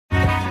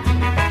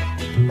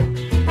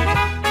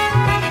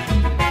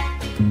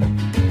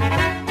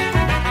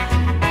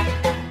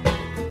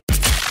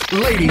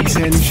Ladies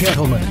and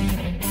gentlemen,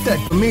 the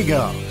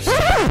amigos.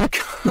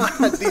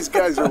 God, these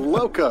guys are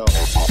loco.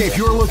 If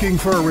you're looking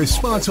for a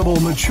responsible,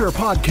 mature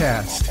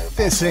podcast,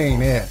 this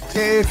ain't it.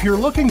 If you're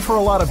looking for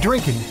a lot of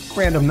drinking,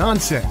 random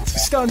nonsense,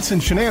 stunts,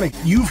 and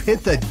shenanigans, you've hit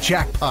the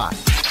jackpot.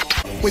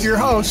 With your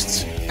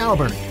hosts,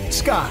 Albert,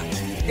 Scott,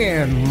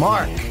 and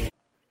Mark.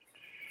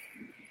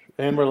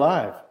 And we're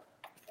live.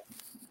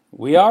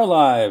 We are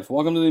live.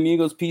 Welcome to the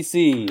Amigos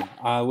PC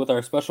with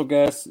our special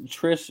guest,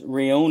 Trish,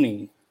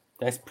 Rainone.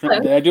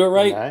 Did I do it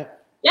right? Right.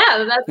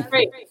 Yeah, that's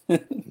great.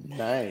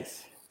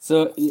 Nice.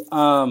 So,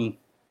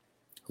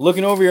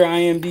 looking over your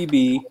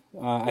IMDb,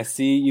 I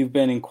see you've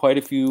been in quite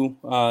a few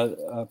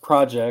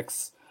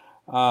projects.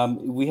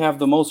 We have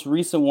the most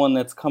recent one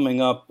that's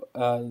coming up,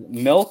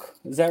 Milk.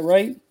 Is that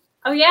right?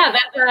 Oh, yeah,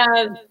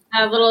 that's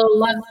a little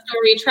love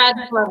story,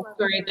 tragic love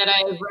story that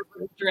I wrote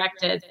and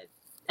directed.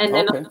 And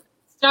then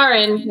star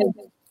in, because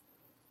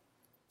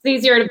it's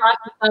easier to boss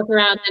yourself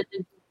around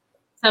than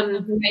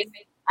some nice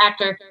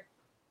actor.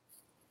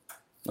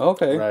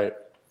 Okay. Right.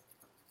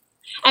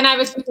 And I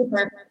was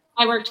super.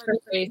 I worked for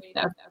free,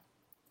 so.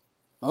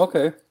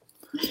 Okay.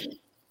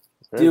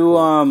 Very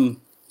cool.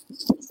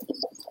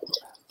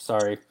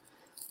 Sorry,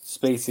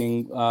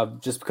 spacing,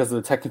 just because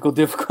of the technical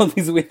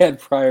difficulties we had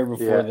prior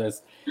before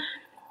this.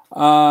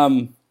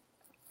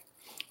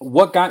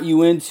 What got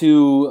you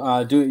into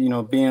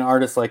being an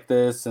artist like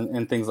this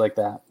and things like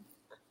that?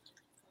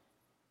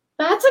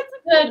 That's a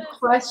good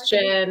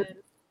question.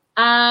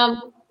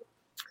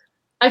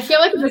 I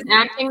feel like it was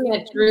acting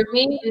that drew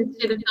me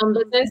into the film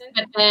business,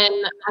 but then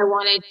I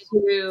wanted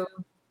to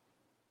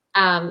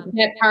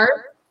get part.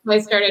 So I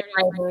started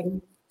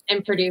writing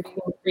and producing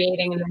and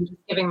creating and then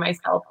just giving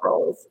myself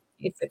roles,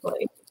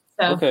 basically.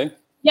 So,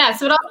 yeah,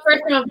 so it all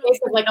started from a place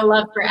of like a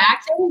love for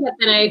acting, but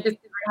then I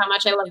discovered how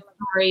much I love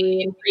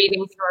story and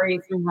creating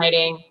stories and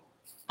writing.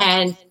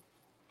 And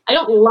I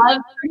don't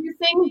love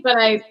producing, but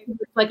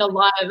it's like a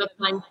lot of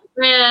applying for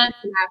grants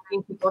and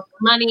asking people for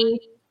money.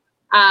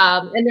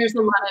 And there's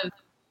a lot of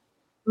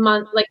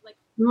months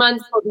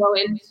will go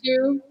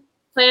into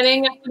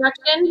planning a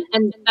production,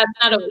 and that's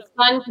not always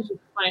fun because you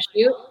just want to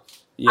shoot.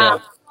 Yeah.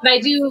 But I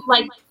do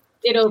like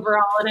it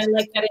overall, and I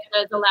like that it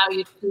does allow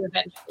you to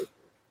eventually.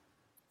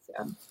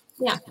 So,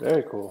 yeah.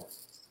 Very cool.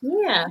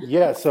 Yeah.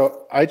 Yeah,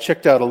 so I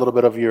checked out a little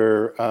bit of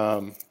your,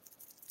 I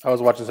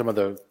was watching some of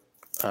the,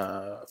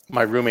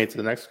 my roommates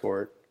the next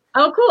court.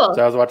 Oh, cool.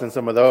 So I was watching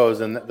some of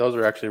those, and those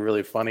are actually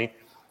really funny.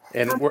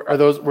 And were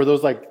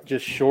those like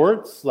just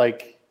shorts?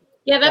 Like,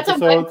 yeah, that's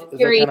episodes? A web Is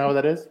series. that kind of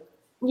how that is?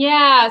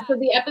 Yeah, so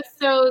the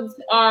episodes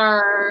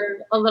are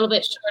a little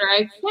bit shorter. I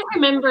can't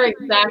remember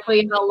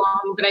exactly how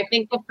long, but I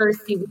think the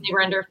first season they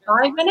were under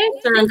 5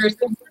 minutes or under 6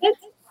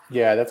 minutes.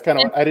 Yeah, that's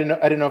kind of. I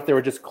didn't know if they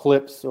were just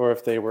clips or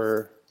if they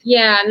were.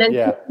 Yeah, and then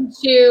season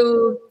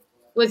 2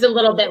 was a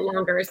little bit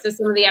longer. So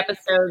some of the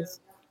episodes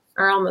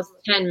are almost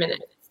 10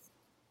 minutes.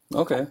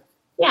 Okay.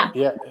 Yeah.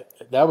 Yeah,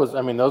 that was.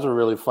 I mean, those were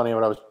really funny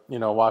when I was,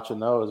 watching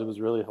those. It was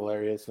really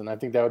hilarious, and I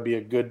think that would be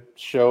a good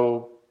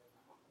show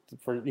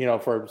for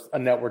a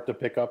network to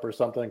pick up or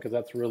something, because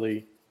it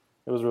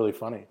was really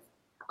funny.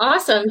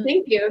 Awesome,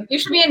 thank you. You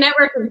should be a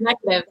network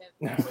executive.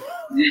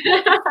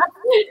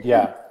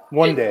 Yeah,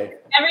 one day.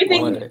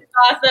 Everything is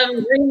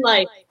awesome. Green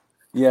light.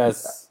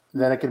 Yes.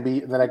 Then I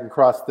can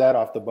cross that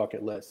off the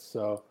bucket list.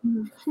 So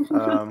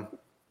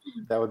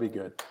that would be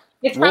good.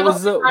 It's what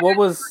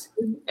was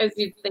as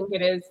you think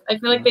it is. I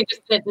feel like they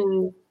just sit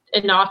in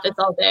an office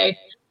all day,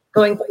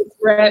 going through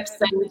scripts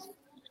and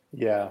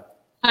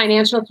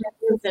financial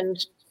terms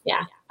and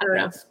I don't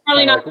know.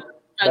 Probably not.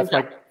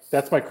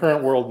 That's my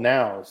current world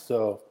now.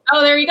 So.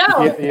 Oh, there you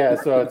go.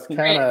 Yeah. So it's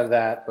kind of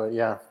that, but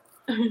yeah.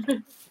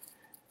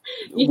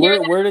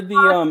 Where did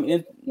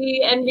the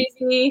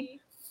NBC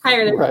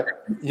hire them? Right.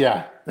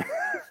 Yeah.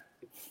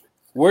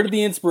 Where did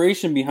the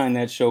inspiration behind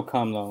that show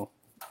come, though?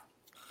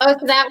 Oh,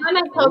 so that one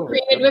I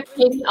co-created with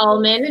Katie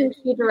Ullman, and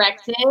she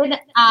directed.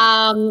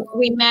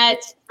 We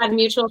met at a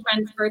mutual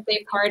friend's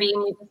birthday party,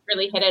 and we just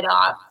really hit it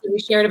off. So we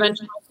shared a bunch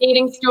of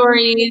dating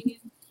stories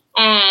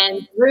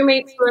and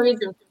roommate stories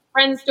and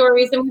friend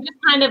stories, and we just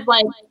kind of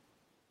like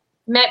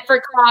met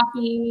for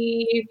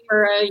coffee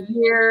for a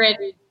year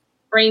and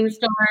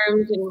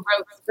brainstormed and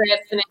wrote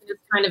scripts, and it just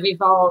kind of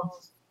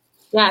evolved.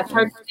 Yeah, it's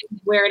hard to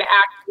think where it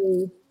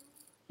actually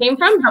came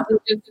from, but we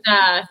just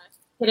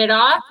hit it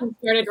off and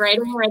started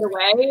writing right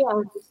away.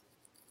 And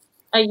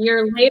a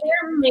year later,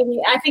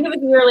 I think it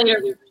was a year later,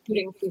 we were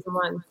shooting season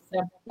 1.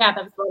 So yeah,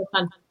 that was a lot of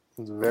fun.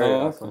 It was very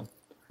awesome.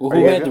 Well,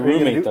 who had the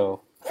roommate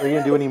though? Are you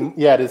gonna do any?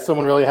 Yeah, did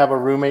someone really have a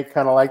roommate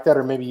kind of like that,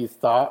 or maybe you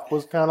thought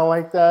was kind of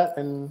like that?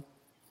 And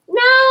no,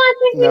 I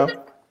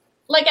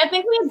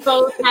think we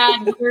both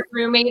had weird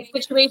roommate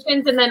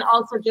situations, and then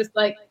also just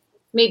like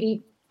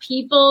maybe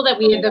people that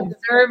we had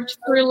observed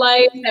through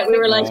life that we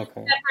were like, is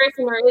that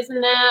person or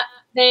isn't that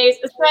they?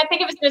 So I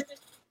think it was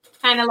just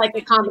kind of like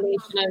a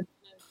combination of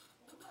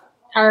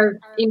our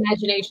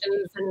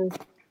imaginations and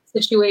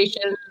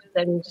situations,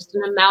 and just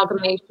an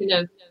amalgamation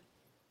of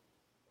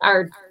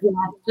our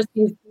just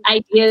these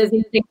ideas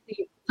and things that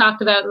you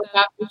talked about in the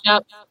coffee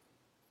shop.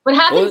 What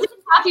happens in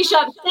a coffee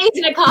shop stays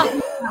in a coffee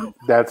shop.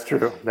 That's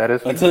true. That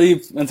is true.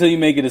 Until you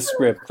make it a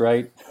script,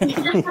 right?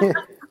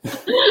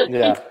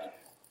 Yeah.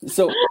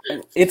 So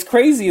it's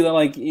crazy that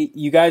like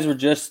you guys were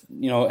just,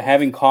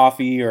 having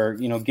coffee or,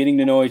 getting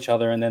to know each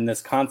other, and then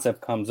this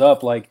concept comes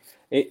up. Like,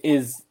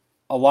 is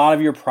a lot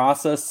of your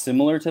process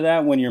similar to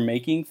that when you're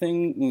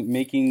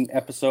making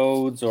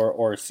episodes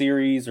or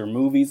series or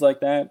movies like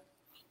that?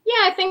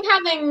 Yeah, I think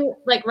having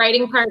like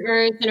writing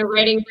partners in a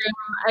writing room.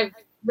 I've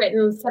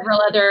written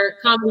several other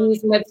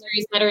comedies and web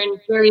series that are in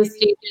various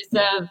stages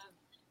of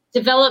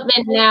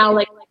development now.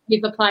 Like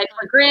we've applied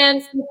for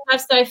grants and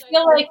stuff. So I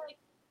feel like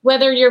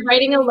whether you're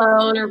writing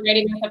alone or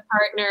writing with a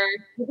partner,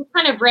 you just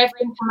kind of riff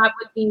and come up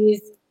with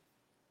these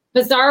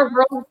bizarre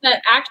worlds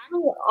that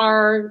actually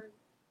are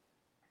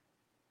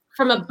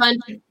from a bunch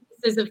of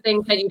pieces of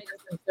things that you just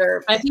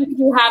observe. I think if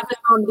you have the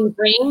comedy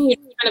brain, you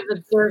kind of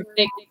observe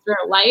things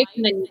throughout life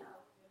and then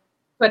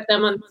put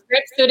them on the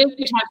script. So it is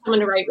good to have someone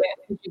to write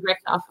with and you riff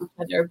off each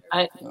other.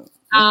 But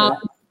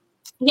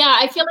yeah,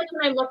 I feel like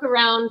when I look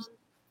around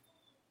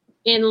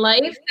in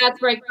life,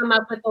 that's where I come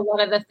up with a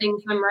lot of the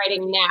things I'm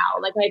writing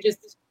now. Like I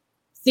just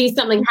see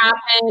something happen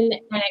and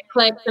it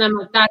clicks and I'm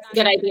like, that's a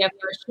good idea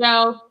for a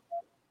show.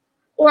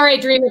 Or I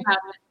dream about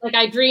it. Like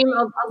I dream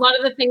of a lot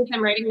of the things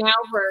I'm writing now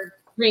were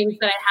dreams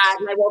that I had,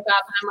 and I woke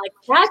up and I'm like,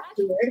 that's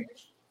weird.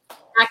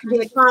 That could be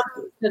a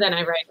comedy. So then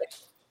I write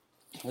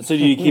it. So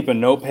do you keep a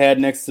notepad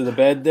next to the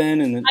bed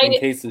then, in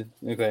case of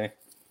okay?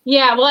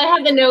 Yeah, well, I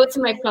have the notes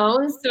in my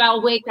phone, so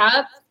I'll wake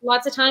up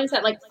lots of times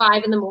at like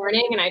 5 a.m.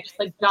 and I just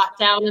like jot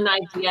down an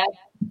idea.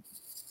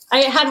 I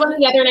had one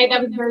the other night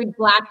that was very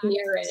Black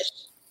Mirror-ish.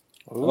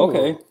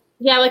 Okay.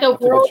 Yeah, like a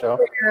world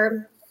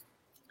where,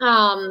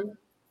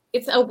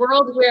 it's a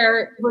world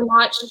where we're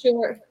not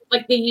sure,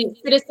 like the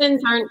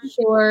citizens aren't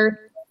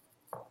sure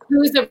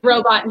who's a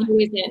robot and who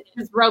isn't,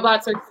 because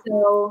robots are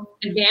so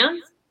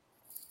advanced.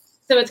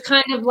 So it's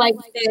kind of like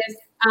this,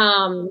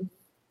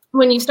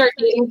 when you start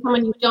dating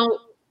someone you don't,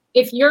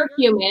 if you're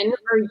human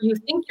or you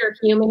think you're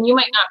human, you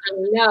might not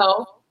really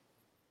know.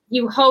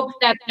 You hope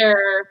that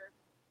they're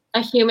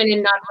a human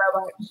and not a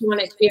robot because you want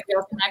it to be a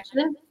real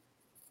connection.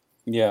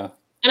 Yeah.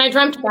 And I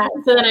dreamt that.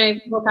 So then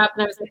I woke up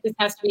and I was like, this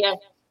has to be a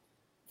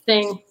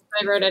thing.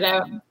 I wrote it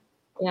out.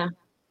 Yeah.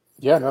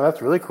 Yeah, no,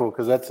 that's really cool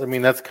because that's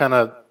kind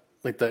of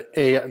like the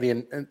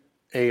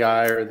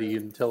AI or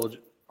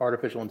the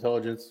artificial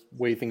intelligence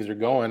way things are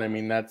going. I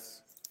mean,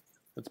 that's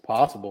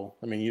possible.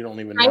 I mean, you don't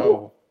even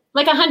know.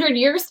 Like 100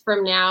 years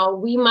from now,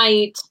 we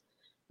might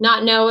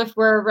not know if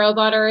we're a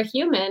robot or a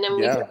human, and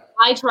we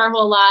lie to our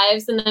whole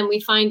lives, and then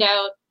we find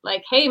out,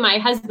 like, hey, my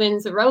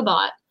husband's a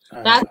robot.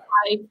 That's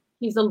why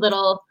he's a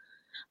little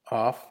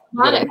off.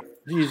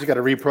 You just got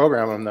to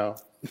reprogram him, though.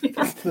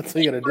 That's what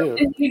you got to do.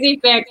 It's easy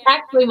fix.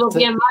 Actually, we'll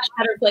be in a much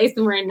better place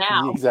than we're in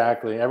now.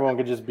 Exactly. Everyone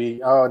could just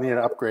be, I need an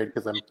upgrade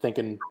because I'm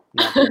thinking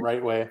not the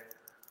right way.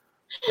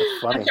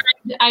 That's funny.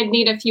 I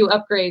need a few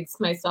upgrades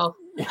myself.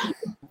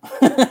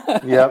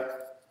 Yep.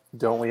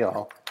 Don't we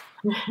all?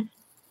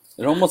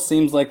 It almost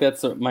seems like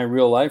that's my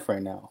real life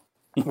right now.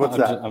 What's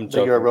that? I'm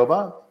joking. You're a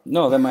robot?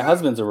 No, that my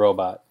husband's a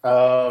robot.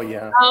 Oh,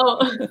 yeah.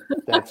 Oh.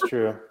 That's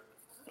true.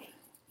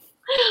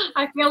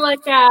 I feel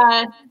like,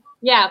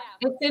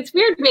 it's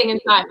weird being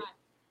inside.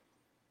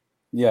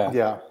 Yeah.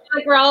 Yeah.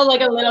 Like we're all like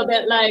a little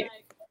bit like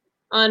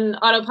on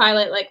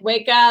autopilot, like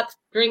wake up,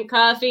 drink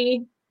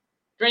coffee,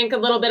 drink a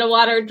little bit of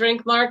water,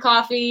 drink more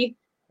coffee,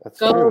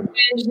 go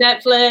binge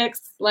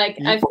Netflix. Like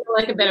I feel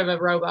like a bit of a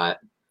robot.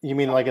 You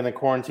mean like in the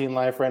quarantine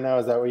life right now?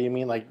 Is that what you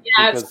mean? Like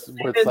because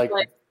it's like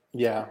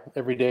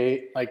every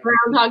day, like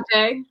Groundhog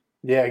Day.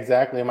 Yeah,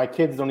 exactly. And my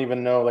kids don't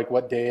even know like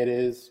what day it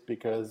is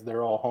because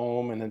they're all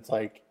home, and it's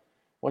like,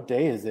 what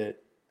day is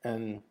it?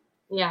 And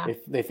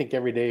they think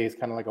every day is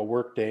kind of like a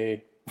work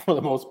day for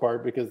the most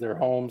part because they're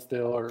home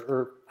still,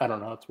 or I don't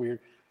know. It's weird.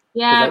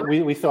 Yeah,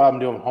 we still have them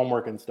doing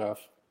homework and stuff.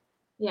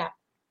 Yeah.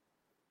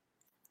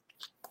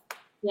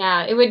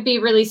 Yeah, it would be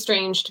really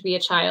strange to be a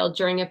child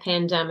during a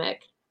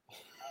pandemic.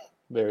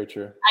 Very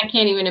true. I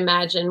can't even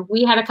imagine.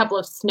 We had a couple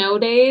of snow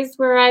days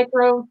where I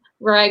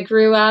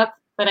grew up,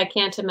 but I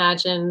can't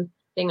imagine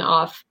being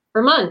off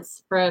for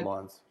months for a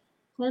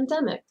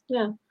pandemic.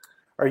 Yeah.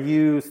 Are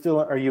you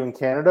in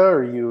Canada or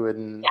are you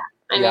in? Yeah,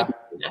 I'm in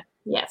Canada.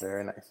 Yes.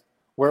 Very nice.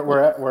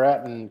 We're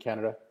at in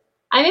Canada.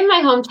 I'm in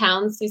my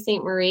hometown, Sault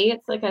Ste. Marie.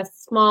 It's like a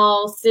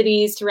small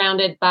city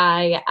surrounded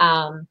by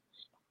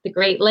the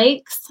Great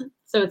Lakes.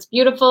 So it's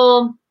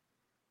beautiful.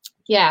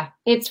 Yeah,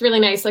 it's really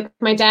nice. Like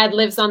my dad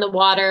lives on the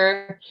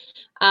water.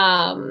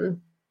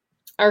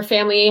 Our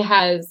family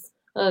has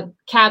a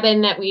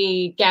cabin that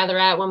we gather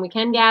at when we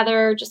can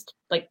gather, just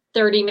like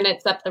 30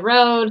 minutes up the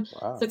road.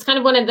 Wow. So it's kind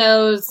of one of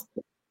those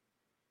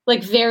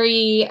like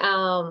very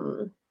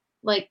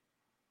like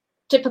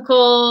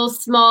typical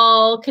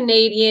small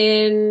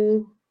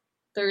Canadian.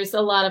 There's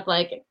a lot of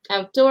like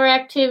outdoor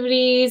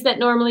activities that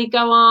normally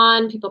go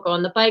on. People go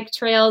on the bike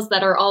trails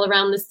that are all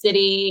around the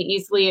city,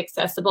 easily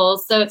accessible.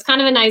 So it's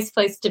kind of a nice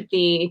place to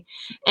be.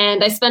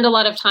 And I spend a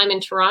lot of time in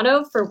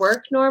Toronto for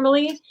work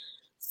normally.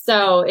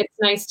 So it's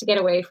nice to get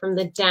away from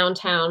the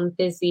downtown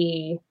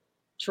busy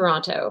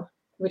Toronto,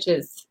 which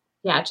is,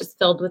 just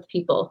filled with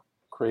people.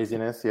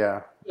 Craziness,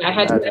 yeah. Yeah, I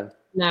had to imagine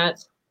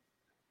that.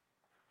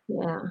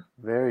 Yeah.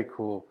 Very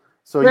cool.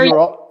 So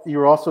you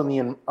were also in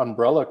the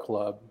Umbrella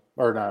Club,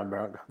 or not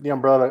Umbrella, the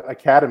Umbrella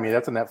Academy.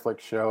 That's a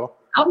Netflix show.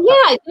 Oh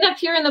yeah, I did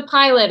appear in the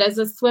pilot as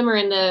a swimmer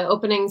in the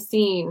opening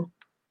scene.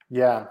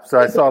 Yeah, so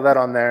I saw that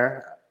on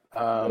there.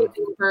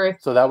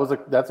 So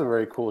that's a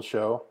very cool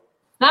show.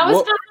 That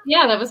was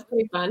that was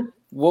pretty fun.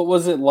 What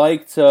was it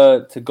like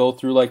to go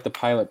through like the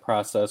pilot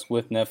process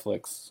with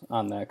Netflix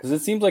on that? Because it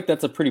seems like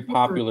that's a pretty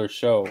popular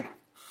show.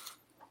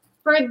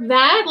 For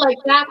that, like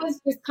that was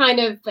just kind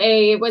of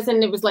it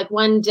was like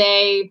one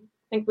day.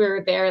 I think we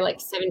were there like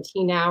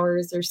 17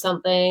 hours or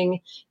something,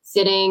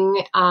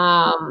 sitting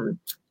on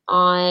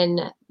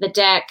the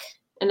deck,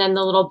 and then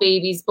the little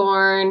baby's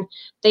born.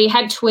 They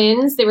had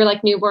twins. They were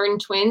like newborn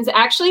twins.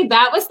 Actually,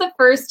 that was the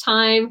first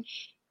time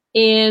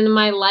in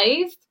my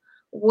life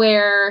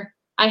where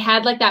I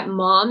had like that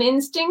mom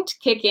instinct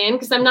kick in,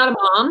 because I'm not a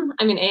mom,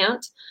 I'm an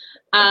aunt.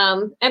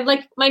 And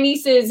like my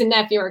nieces and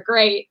nephew are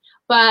great,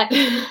 but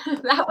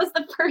that was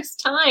the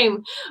first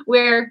time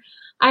where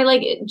I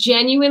like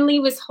genuinely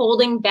was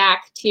holding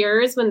back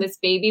tears when this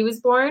baby was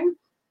born.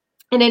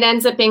 And it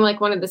ends up being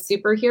like one of the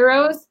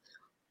superheroes.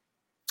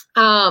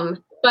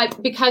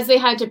 But because they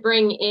had to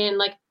bring in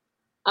like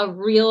a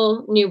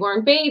real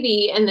newborn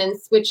baby and then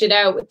switch it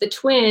out with the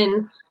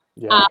twin,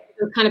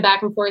 kind of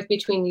back and forth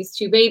between these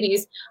two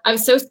babies, I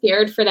was so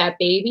scared for that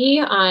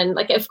baby.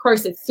 Of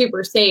course it's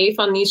super safe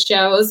on these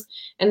shows,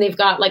 and they've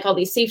got like all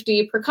these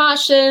safety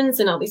precautions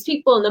and all these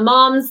people and the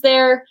moms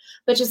there,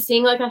 but just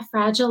seeing like a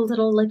fragile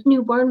little like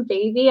newborn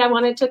baby, I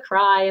wanted to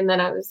cry. And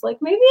then I was like,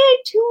 maybe I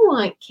do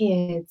want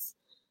kids,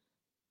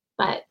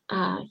 but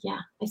I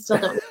still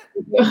don't.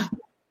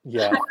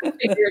 Yeah.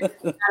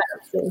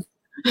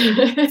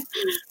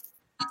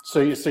 So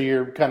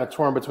you're kind of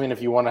torn between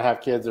if you want to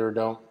have kids or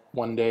don't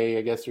one day,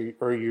 I guess, or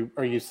are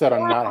you set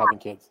on not having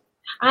kids?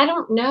 I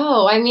don't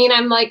know. I mean,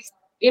 I'm like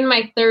in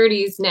my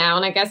 30s now,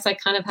 and I guess I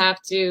kind of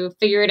have to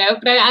figure it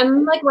out. But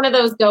I'm like one of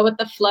those go with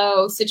the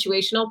flow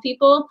situational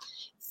people.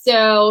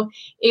 So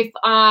if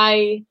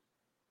I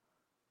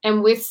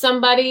am with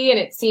somebody and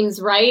it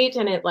seems right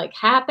and it like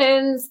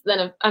happens,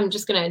 then I'm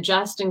just going to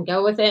adjust and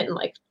go with it and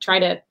like try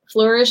to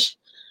flourish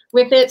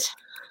with it,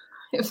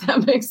 if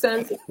that makes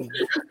sense.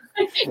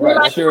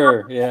 Right,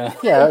 sure, yeah.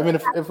 Yeah, I mean,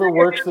 if it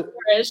works.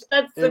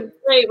 That's a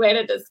great way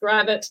to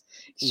describe it.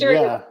 Sure,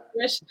 yeah.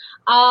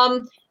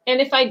 And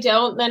if I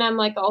don't, then I'm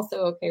like also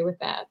okay with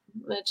that.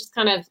 It just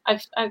kind of,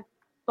 I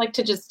like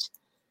to just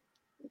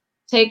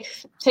take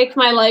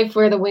my life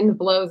where the wind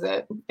blows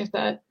it, if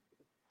that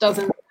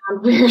doesn't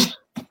sound weird.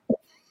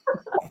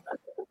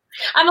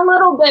 I'm a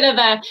little bit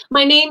of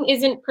my name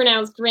isn't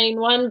pronounced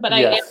Rainone, but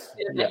yes.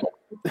 I am.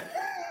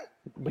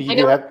 But you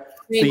do have.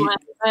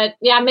 But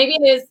yeah, maybe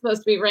it is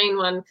supposed to be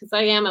Rainone, because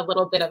I am a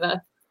little bit of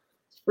a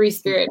free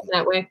spirit in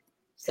that way.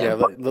 So, yeah,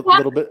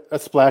 little bit, a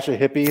splash of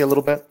hippie, a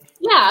little bit.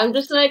 Yeah, I'm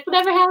just like,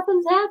 whatever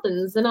happens,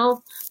 happens, and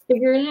I'll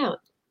figure it out.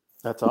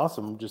 That's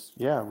awesome. Just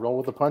roll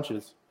with the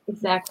punches.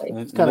 Exactly.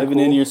 It's kind of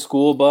living in your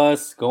school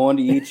bus, going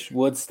to each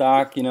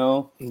Woodstock,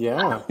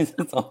 Yeah. It's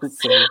awesome.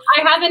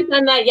 I haven't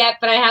done that yet,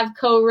 but I have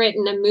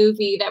co-written a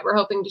movie that we're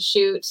hoping to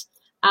shoot.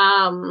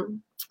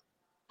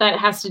 That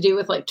has to do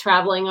with like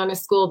traveling on a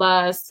school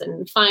bus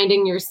and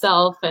finding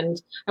yourself. And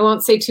I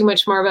won't say too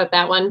much more about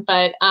that one,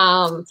 but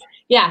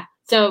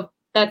so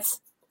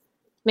that's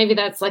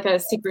like a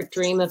secret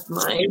dream of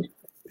mine.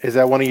 Is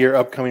that one of your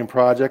upcoming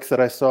projects that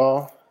I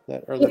saw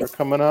that are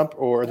coming up,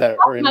 or that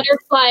are in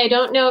Butterfly? I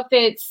don't know if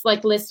it's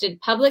like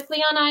listed publicly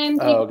on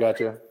IMDb. Oh,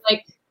 gotcha.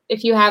 Like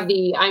if you have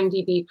the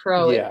IMDb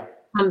Pro, it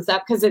comes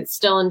up because it's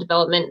still in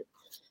development.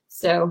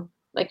 So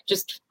like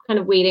just kind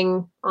of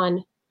waiting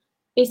on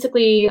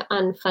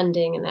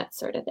funding and that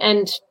sort of,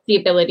 and the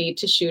ability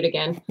to shoot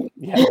again.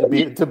 Yeah,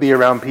 to be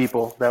around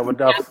people. That would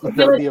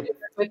be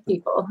with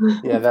people.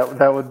 Yeah,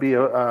 that would be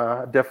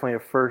definitely a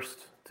first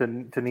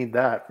to need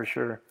that for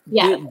sure.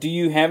 Yeah. Do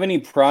you have any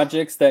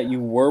projects that you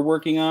were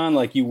working on,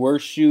 like you were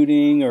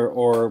shooting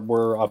or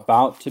were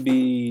about to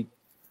be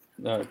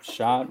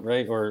shot,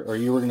 right? Or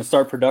you were going to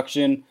start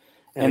production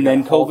and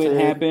then COVID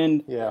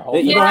happened? Yeah.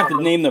 You don't have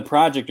to name the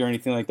project or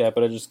anything like that,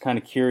 but I'm just kind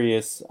of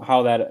curious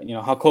how that,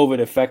 how COVID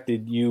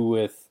affected you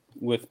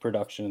with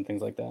production and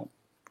things like that.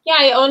 Yeah,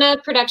 I own a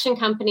production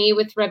company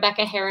with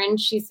Rebecca Heron.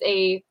 She's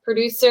a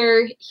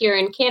producer here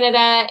in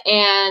Canada,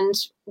 and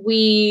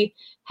we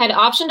had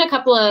optioned a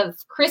couple of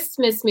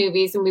Christmas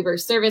movies, and we were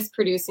service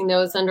producing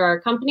those under our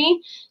company.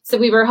 So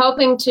we were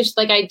hoping to,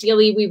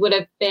 ideally, we would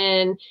have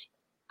been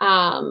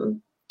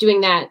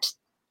doing that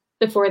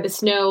before the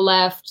snow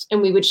left,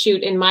 and we would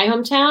shoot in my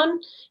hometown.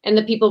 And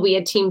the people we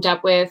had teamed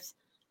up with,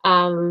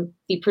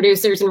 the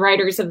producers and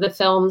writers of the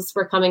films,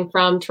 were coming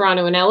from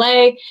Toronto and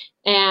LA.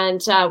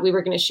 And we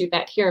were going to shoot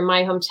that here in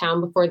my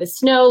hometown before the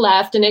snow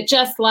left, and it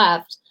just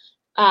left.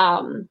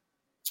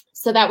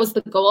 So that was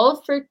the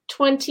goal for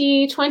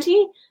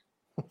 2020.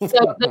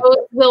 So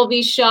those will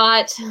be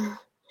shot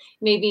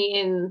maybe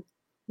in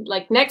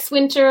like next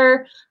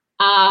winter,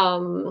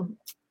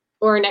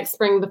 or next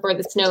spring before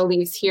the snow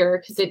leaves here,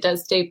 because it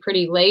does stay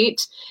pretty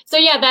late. So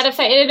yeah,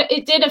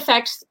 it did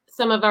affect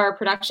some of our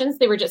productions.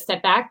 They were just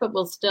set back, but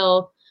we'll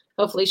still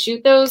hopefully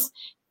shoot those.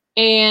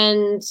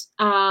 And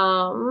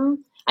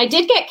I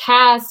did get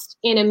cast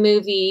in a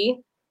movie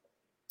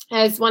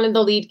as one of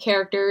the lead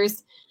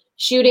characters,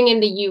 shooting in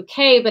the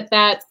UK, but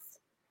that's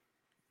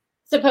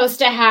supposed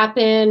to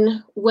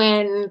happen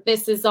when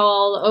this is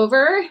all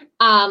over.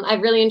 I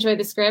really enjoyed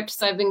the script,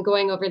 so I've been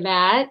going over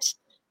that.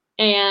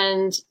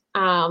 And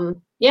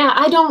yeah,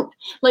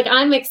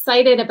 I'm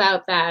excited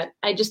about that.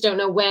 I just don't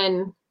know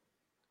when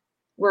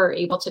we're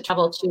able to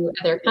travel to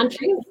other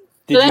countries.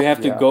 Did you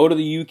have to go to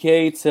the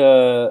UK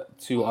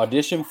to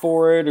audition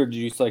for it, or did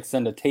you like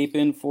send a tape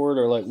in for it,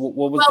 or like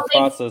what was the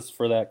process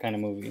for that kind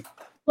of movie?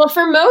 Well,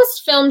 for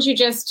most films, you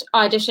just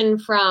audition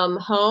from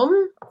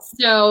home.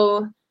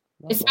 So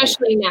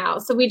especially now.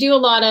 So we do a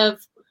lot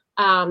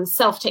of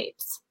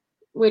self-tapes,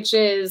 which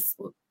is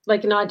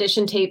like an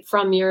audition tape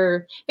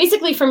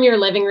basically from your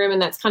living room.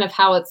 And that's kind of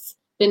how it's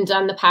been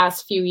done the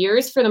past few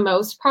years for the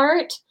most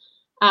part.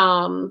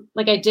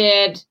 Like I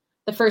did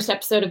the first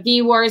episode of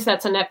V-Wars,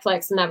 that's on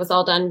Netflix, and that was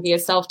all done via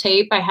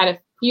self-tape. I had a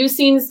few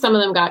scenes, some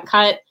of them got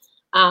cut.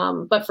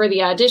 But for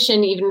the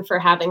audition, even for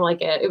having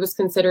it was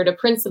considered a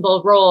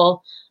principal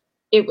role,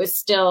 it was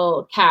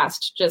still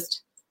cast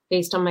just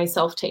based on my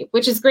self-tape,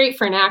 which is great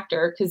for an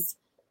actor because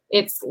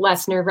it's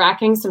less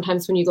nerve-wracking.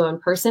 Sometimes when you go in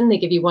person, they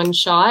give you one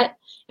shot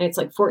and it's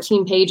like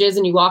 14 pages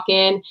and you walk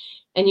in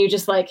and you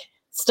just like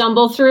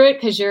stumble through it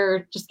because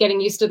you're just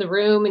getting used to the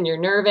room and you're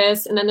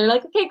nervous. And then they're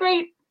like, okay,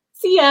 great,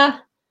 see ya.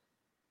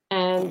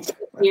 And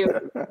when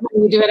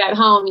you do it at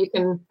home, you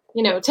can,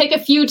 take a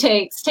few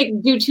takes,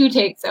 do 2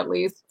 takes at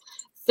least.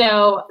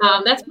 So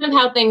that's kind of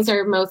how things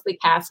are mostly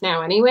cast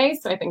now anyway.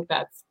 So I think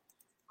that's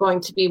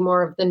going to be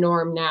more of the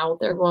norm now.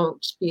 There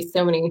won't be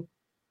so many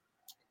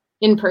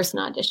in-person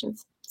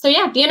auditions. So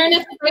yeah, the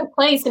internet's a great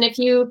place. And if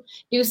you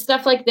do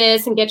stuff like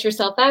this and get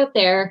yourself out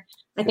there,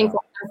 I think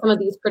some of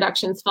these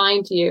productions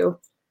find you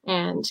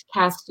and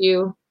cast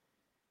you.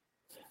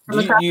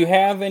 Do you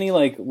have any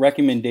like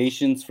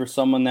recommendations for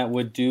someone that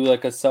would do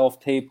like a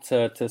self-tape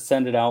to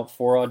send it out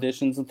for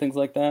auditions and things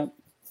like that?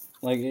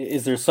 Like,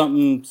 is there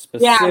something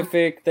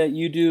specific that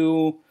you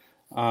do,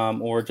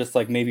 or just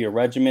like maybe a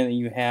regimen that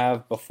you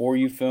have before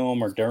you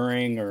film or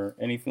during or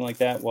anything like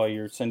that while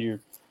you're sending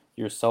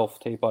your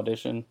self-tape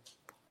audition?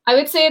 I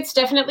would say it's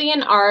definitely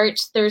an art.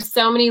 There's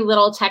so many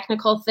little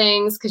technical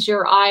things because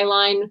your eye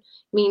line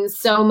means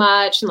so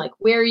much, and like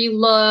where you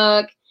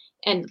look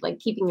and like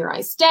keeping your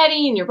eyes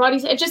steady and your body,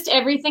 just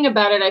everything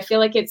about it. I feel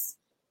like it's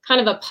kind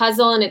of a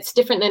puzzle, and it's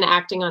different than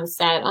acting on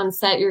set. On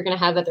set, you're going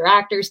to have other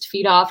actors to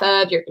feed off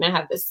of. You're going to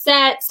have the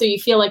set, so you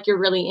feel like you're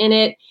really in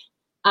it.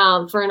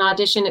 For an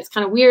audition, it's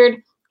kind of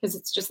weird because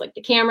it's just like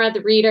the camera,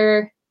 the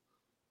reader,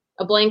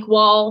 a blank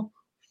wall.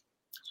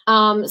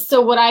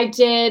 So what I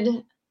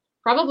did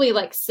probably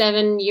like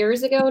 7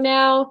 years ago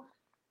now,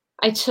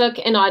 I took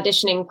an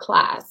auditioning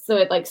class. So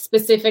it like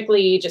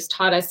specifically just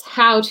taught us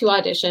how to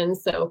audition.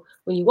 So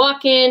when you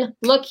walk in,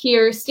 look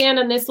here, stand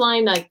on this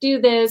line, like do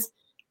this.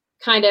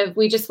 Kind of,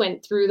 we just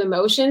went through the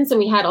motions, and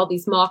we had all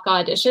these mock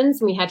auditions,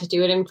 and we had to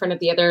do it in front of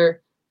the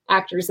other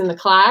actors in the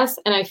class.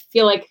 And I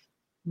feel like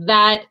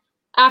that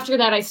after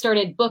that, I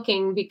started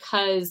booking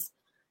because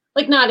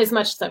like not as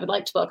much as I would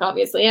like to book,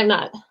 obviously. I'm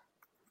not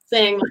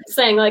saying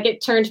like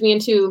it turned me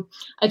into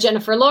a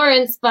Jennifer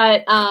Lawrence,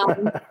 but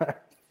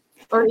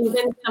or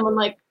even someone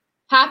like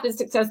half as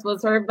successful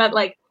as her, but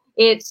like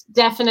it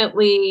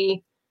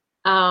definitely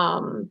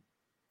calmed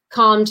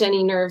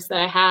any nerves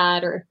that I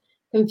had or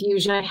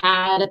confusion I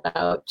had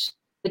about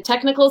the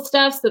technical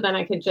stuff. So then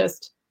I could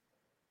just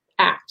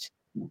act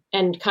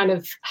and kind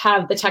of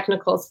have the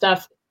technical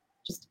stuff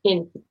just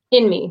in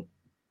me.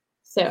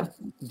 So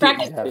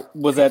practice.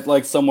 Was that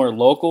like somewhere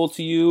local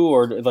to you,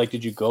 or like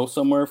did you go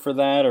somewhere for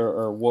that,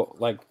 or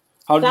what? Like,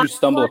 how did you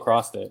stumble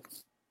across it?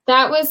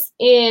 That was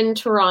in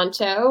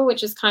Toronto,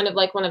 which is kind of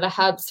like one of the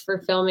hubs for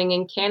filming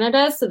in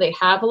Canada. So they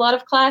have a lot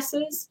of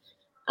classes.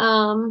 I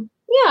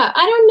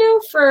don't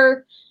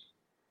know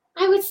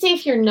I would say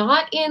if you're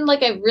not in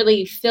like a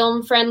really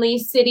film friendly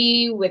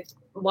city with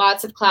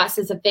lots of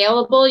classes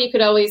available, you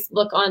could always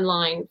look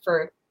online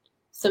for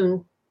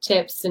some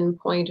tips and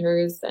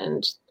pointers,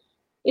 and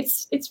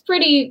it's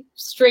pretty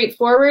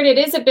straightforward. It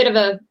is a bit of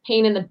a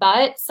pain in the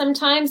butt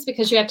sometimes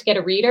because you have to get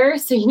a reader.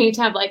 So you need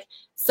to have like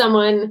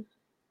someone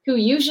who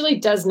usually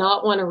does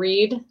not want to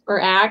read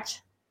or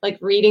act, like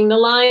reading the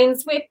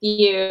lines with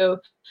you.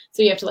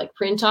 So you have to like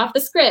print off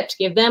the script,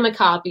 give them a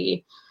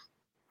copy,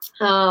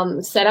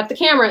 set up the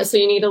camera. So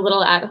you need a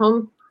little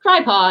at-home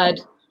tripod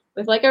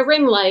with like a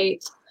ring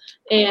light,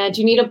 and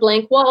you need a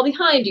blank wall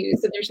behind you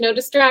so there's no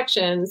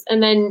distractions.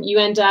 And then you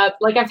end up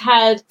like I've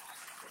had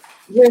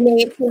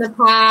roommates in the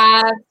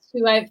past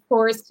who I've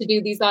forced to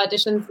do these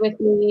auditions with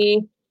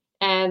me,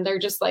 and they're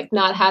just like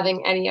not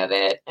having any of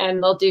it,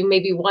 and they'll do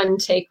maybe one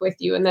take with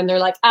you, and then they're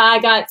like, I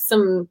got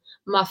some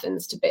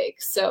muffins to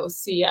bake, so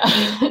see ya.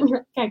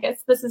 I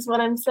guess this is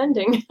what I'm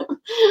sending.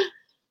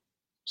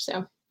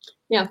 So,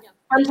 yeah,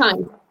 fun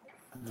time.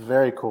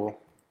 Very cool.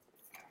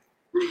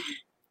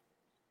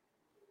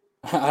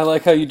 I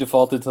like how you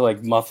defaulted to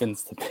like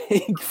muffins to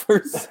bake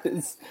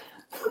versus.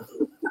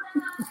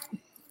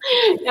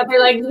 Yeah, they're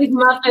like, these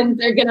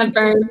muffins are gonna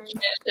burn.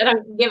 I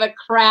don't give a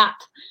crap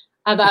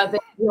about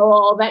this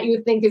role that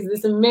you think is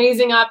this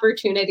amazing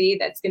opportunity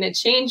that's gonna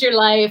change your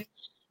life.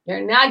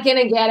 You're not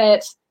gonna get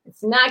it.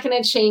 It's not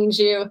gonna change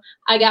you.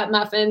 I got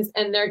muffins,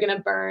 and they're gonna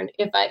burn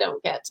if I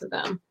don't get to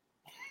them.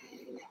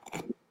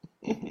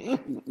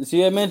 So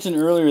you had mentioned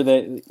earlier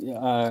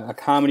that a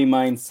comedy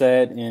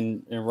mindset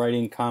and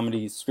writing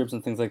comedy scripts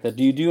and things like that.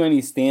 Do you do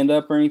any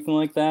stand-up or anything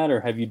like that,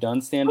 or have you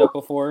done stand-up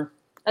before?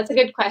 That's a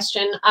good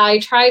question.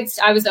 I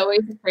was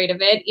always afraid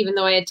of it, even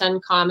though I had done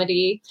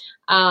comedy,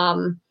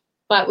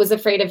 but was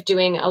afraid of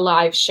doing a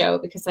live show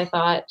because I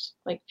thought,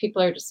 like,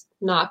 people are just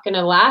not going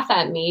to laugh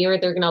at me, or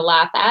they're going to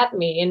laugh at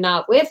me and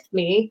not with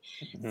me.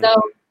 Mm-hmm.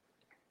 So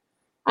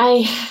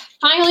I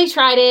finally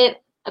tried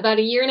it about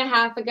a year and a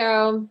half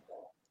ago,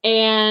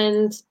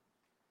 and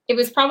it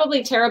was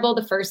probably terrible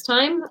the first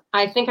time.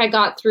 I think I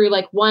got through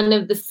like one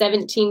of the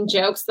 17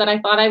 jokes that I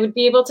thought I would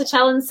be able to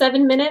tell in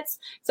 7 minutes.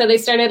 So they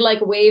started like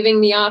waving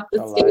me off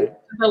the stage.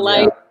 The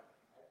light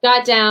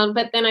got down,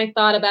 but then I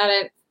thought about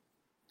it,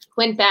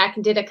 went back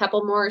and did a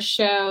couple more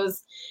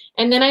shows.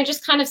 And then I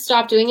just kind of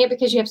stopped doing it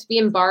because you have to be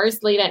in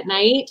bars late at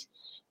night.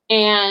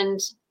 And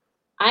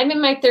I'm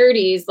in my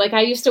 30s. Like,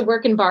 I used to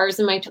work in bars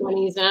in my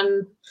 20s. And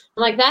I'm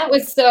like, that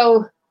was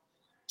so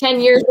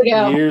 10 years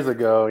ago. Years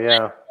ago,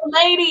 yeah.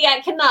 Lady,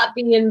 I cannot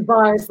be in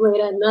bars late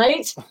at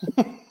night.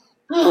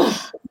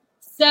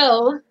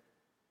 So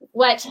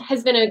what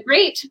has been a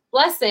great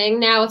blessing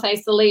now with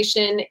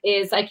isolation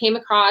is I came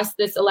across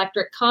this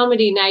electric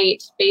comedy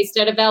night based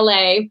out of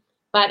LA,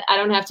 but I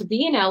don't have to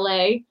be in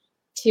LA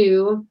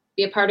to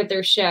be a part of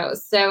their show.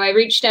 So I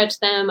reached out to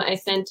them. I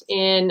sent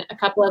in a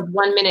couple of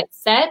 1-minute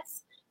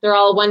sets. They're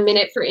all 1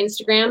 minute for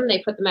Instagram.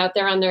 They put them out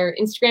there on their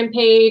Instagram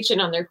page and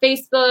on their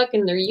Facebook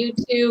and their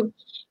YouTube.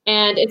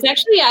 And it's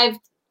actually, I've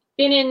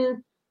been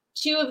in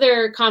 2 of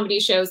their comedy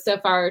shows so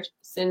far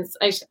since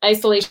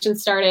isolation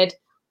started.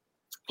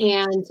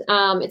 And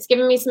it's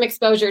given me some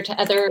exposure to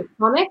other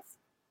comics.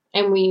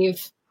 And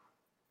we've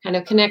kind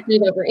of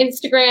connected over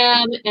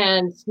Instagram.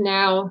 And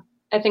now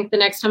I think the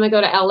next time I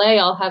go to LA,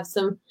 I'll have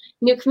some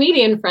new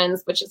comedian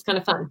friends, which is kind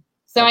of fun.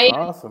 So That's I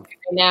awesome.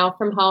 Right now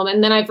from home.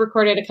 And then I've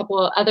recorded a couple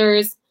of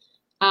others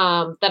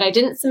that I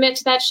didn't submit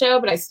to that show,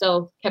 but I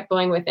still kept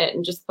going with it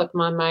and just put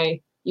them on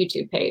my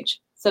YouTube page.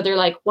 So they're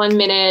like 1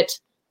 minute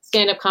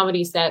stand-up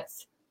comedy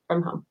sets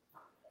from home.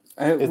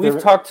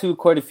 We've talked to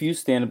quite a few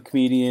stand-up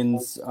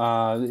comedians.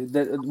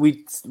 That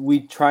we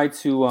try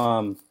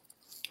to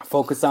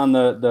focus on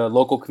the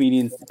local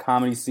comedians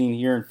comedy scene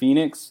here in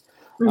Phoenix,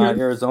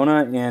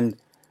 Arizona, and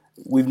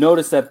we've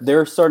noticed that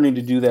they're starting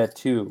to do that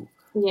too.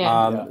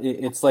 Yeah.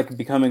 It's like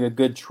becoming a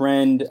good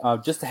trend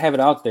just to have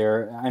it out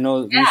there. I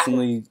know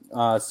recently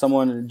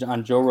someone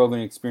on Joe Rogan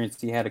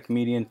Experience, he had a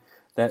comedian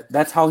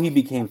that's how he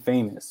became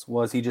famous,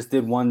 was he just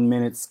did 1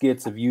 minute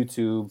skits of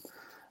YouTube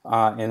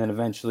and then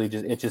eventually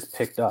it just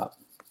picked up.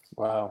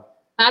 Wow.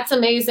 That's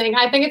amazing.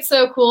 I think it's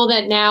so cool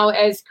that now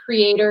as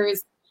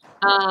creators,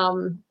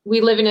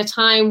 we live in a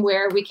time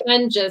where we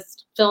can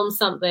just film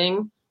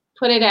something,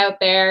 put it out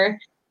there,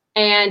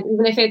 and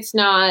even if it's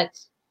not,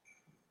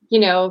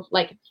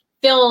 like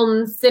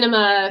film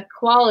cinema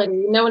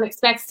quality, no one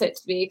expects it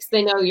to be because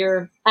they know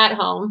you're at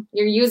home,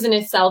 you're using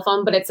a cell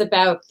phone, but it's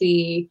about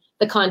the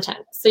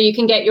content. So you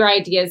can get your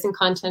ideas and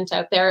content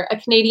out there. A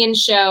Canadian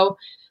show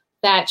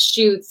that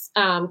shoots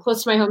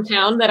close to my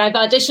hometown that I've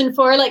auditioned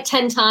for like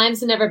 10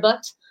 times and never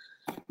booked.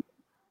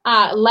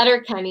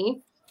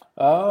 Letterkenny.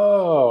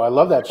 Oh, I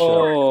love that show.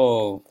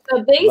 Oh,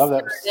 so they love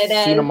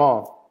that. Seen them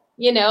all.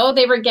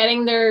 They were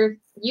getting their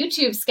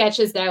YouTube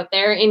sketches out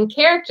there in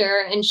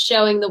character and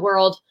showing the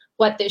world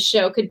what this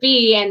show could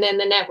be. And then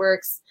the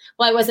networks,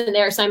 well, I wasn't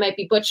there, so I might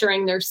be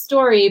butchering their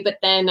story, but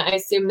then I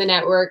assume the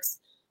networks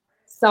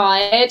saw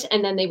it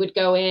and then they would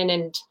go in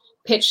and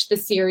pitch the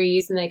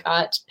series and they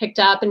got picked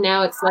up. And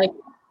now it's like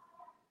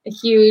a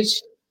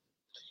huge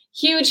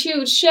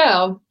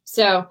show.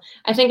 So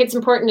I think it's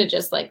important to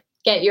just like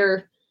get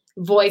your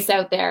voice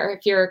out there.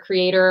 If you're a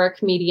creator or a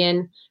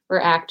comedian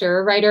or actor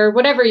or writer,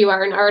 whatever you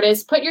are, an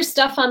artist, put your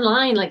stuff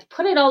online, like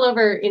put it all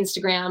over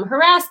Instagram,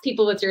 harass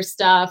people with your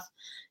stuff.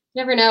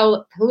 You never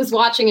know who's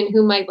watching and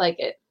who might like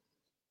it.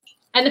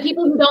 And the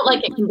people who don't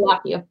like it can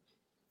block you.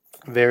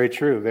 Very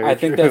true. I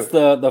think that's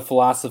the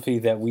philosophy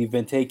that we've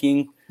been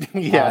taking.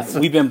 Yes.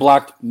 We've been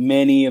blocked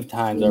many of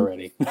times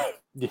already.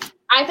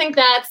 I think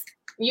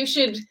you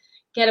should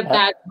get a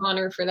badge of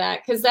honor for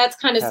that because that's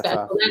kind of special.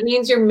 Awesome. That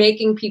means you're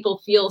making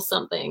people feel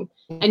something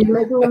and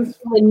you're making them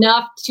feel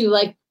enough to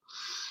like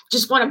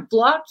just want to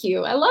block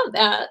you. I love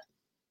that.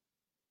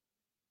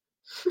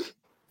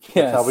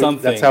 Yeah,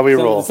 that's how we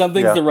roll.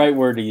 Something's the right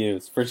word to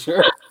use for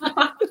sure.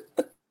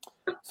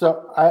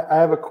 So I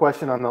have a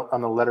question on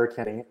the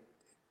Letterkenny.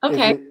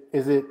 Okay.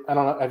 Is it? I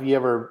don't know. Have you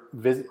ever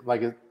visit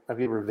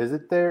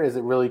there? Is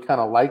it really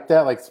kind of like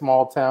that, like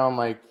small town,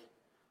 like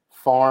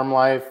farm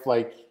life,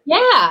 like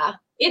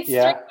it's 3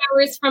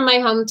 hours from my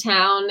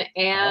hometown,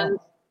 and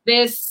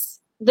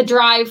the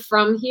drive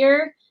from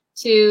here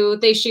to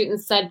they shoot in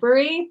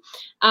Sudbury.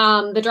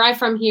 The drive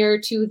from here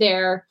to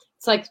there,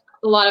 it's like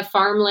a lot of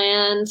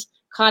farmland,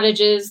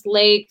 cottages,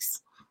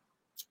 lakes,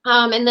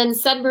 and then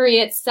Sudbury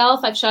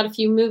itself. I've shot a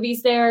few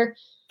movies there,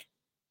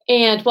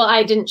 and well,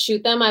 I didn't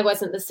shoot them. I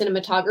wasn't the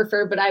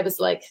cinematographer, but I was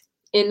like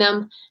in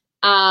them.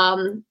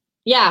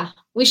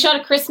 We shot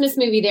a Christmas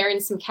movie there in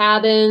some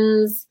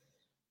cabins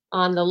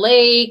on the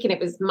lake, and it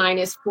was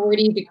minus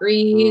 40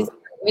 degrees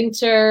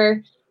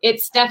winter.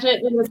 It's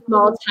definitely a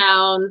small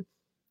town.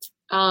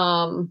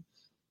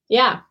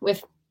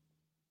 With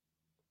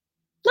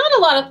not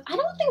a lot of, I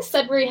don't think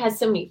Sudbury has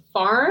so many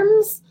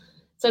farms,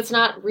 so it's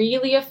not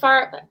really a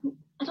farm.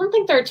 I don't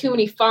think there are too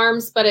many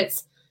farms, but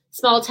it's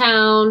small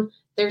town.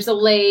 There's a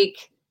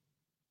lake.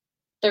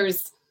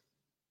 There's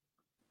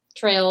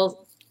trails.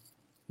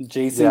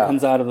 Jason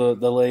comes out of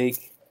the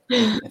lake.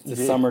 It's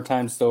a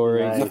summertime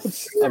story.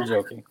 Nice. I'm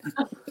joking.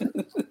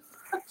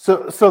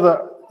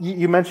 So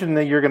you mentioned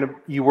that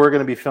you were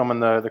gonna be filming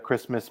the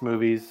Christmas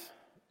movies.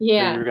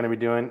 Yeah. That you were gonna be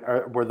doing.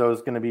 Were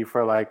those gonna be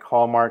for like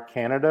Hallmark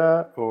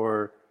Canada,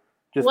 or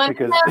just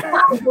because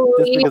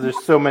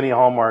there's so many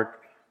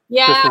Hallmark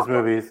Christmas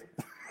movies?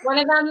 One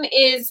of them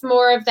is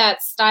more of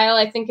that style.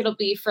 I think it'll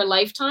be for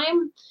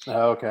Lifetime.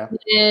 Oh, okay.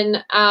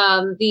 And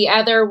the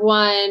other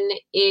one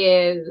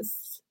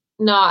is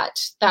not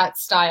that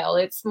style.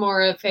 It's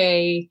more of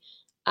a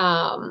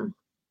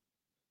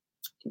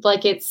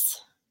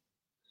it's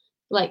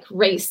like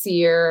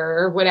racier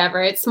or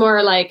whatever. It's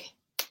more like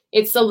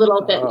it's a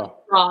little bit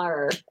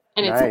rawer,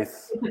 and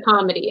it's a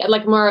comedy,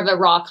 like more of a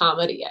raw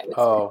comedy, I would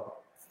say.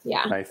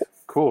 Yeah. Nice.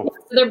 Cool. Yeah,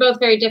 so they're both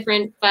very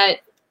different,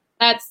 but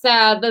that's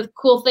the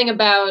cool thing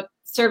about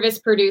service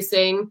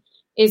producing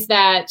is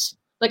that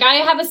like I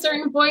have a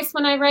certain voice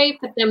when I write,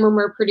 but then when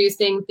we're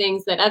producing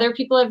things that other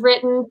people have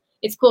written,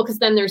 it's cool because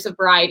then there's a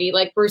variety.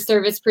 Like we're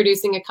service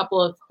producing a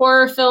couple of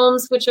horror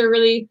films, which are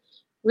really,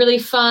 really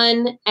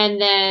fun.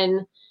 And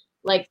then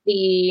like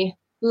the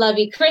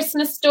lovey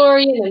Christmas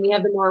story. And then we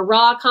have the more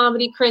raw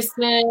comedy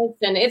Christmas.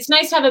 And it's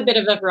nice to have a bit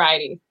of a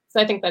variety. So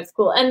I think that's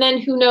cool. And then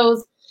who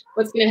knows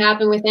what's going to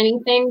happen with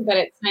anything, but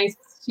it's nice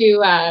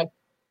to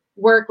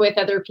work with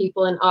other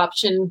people and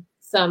option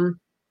some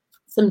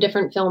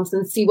different films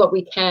and see what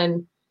we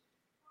can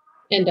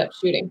end up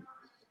shooting.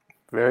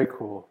 Very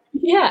cool.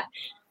 Yeah.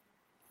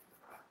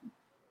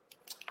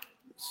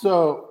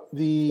 So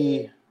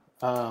the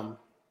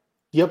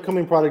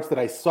upcoming projects that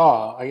I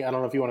saw, I don't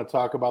know if you want to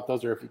talk about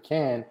those or if you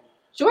can.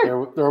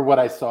 Sure. Or what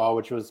I saw,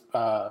 which was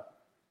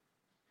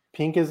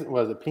Pink is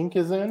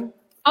In?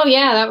 Oh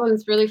yeah, that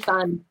one's really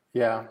fun.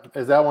 Yeah.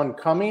 Is that one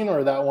coming,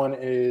 or that one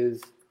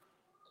is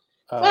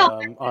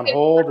on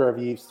hold, or have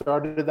you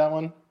started that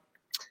one?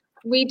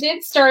 We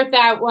did start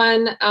that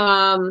one,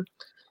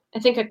 I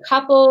think a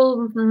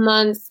couple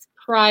months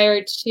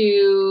prior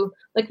to,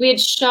 like we had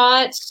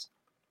shot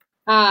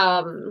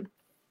the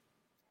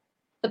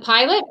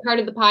pilot, part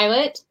of the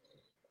pilot,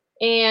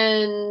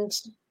 and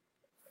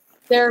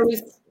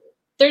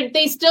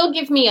they still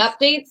give me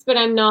updates, but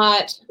I'm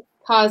not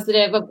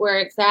positive of where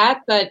it's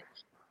at. But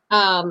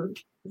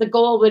the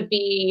goal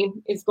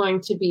is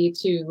going to be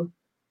to,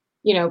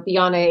 be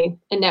on a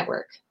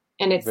network,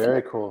 and it's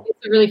very cool.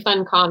 It's a really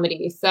fun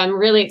comedy, so I'm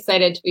really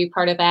excited to be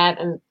part of that,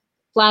 and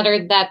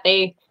flattered that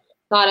they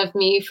thought of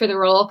me for the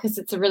role because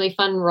it's a really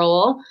fun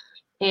role,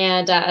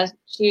 and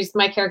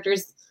my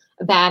character's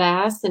a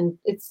badass, and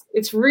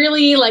it's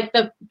really like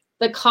the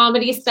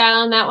comedy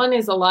style in that one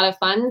is a lot of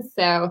fun.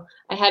 So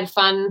I had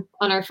fun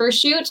on our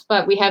first shoot,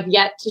 but we have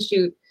yet to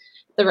shoot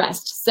the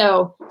rest.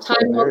 So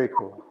very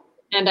cool,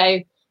 and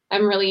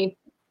I'm really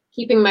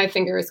keeping my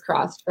fingers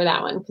crossed for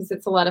that one because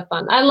it's a lot of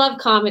fun. I love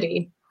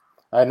comedy.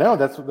 I know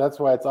that's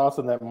why it's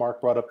awesome that Mark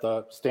brought up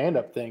the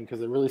stand-up thing,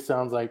 because it really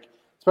sounds like,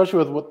 especially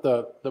with what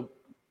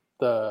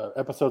the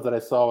episodes that I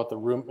saw with the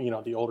room,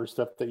 the older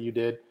stuff that you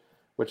did,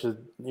 which is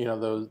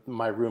those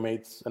My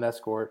Roommate's an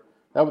Escort.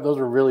 Those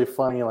are really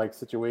funny like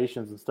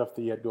situations and stuff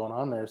that you had going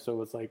on there.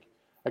 So it's like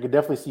I could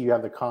definitely see you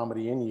have the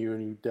comedy in you,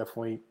 and you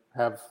definitely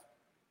have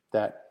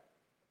that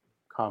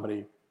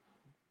comedy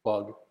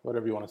bug,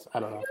 whatever you want to say. I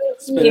don't know.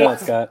 Spit it out,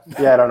 Scott.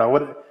 Yeah, I don't know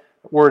what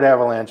word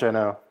avalanche. I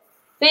know.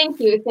 Thank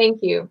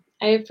you.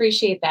 I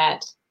appreciate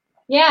that.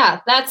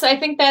 Yeah, I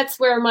think that's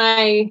where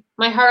my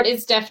heart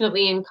is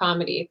definitely in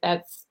comedy.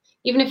 That's,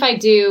 even if I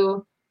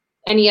do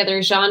any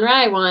other genre,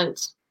 I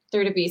want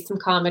there to be some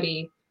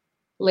comedy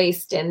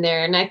laced in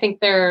there. And I think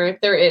there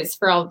is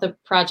for all the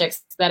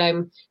projects that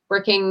I'm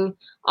working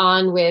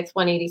on with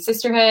 180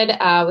 Sisterhood,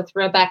 with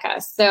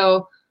Rebecca.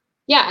 So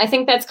yeah, I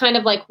think that's kind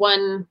of like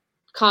one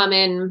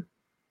common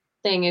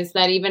thing, is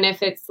that even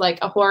if it's like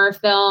a horror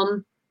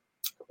film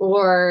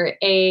or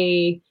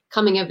a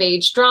coming of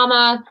age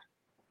drama,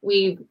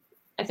 I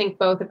think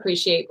both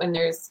appreciate when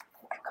there's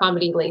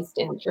comedy laced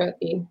in throughout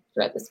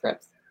the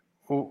scripts.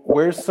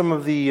 Where's some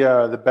of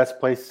the best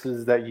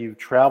places that you've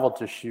traveled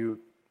to shoot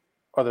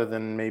other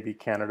than maybe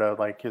Canada?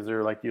 Like, is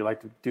there like, do you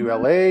like to do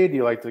LA? Do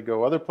you like to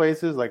go other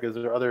places? Like, is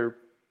there other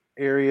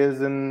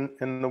areas in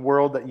the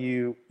world that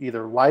you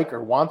either like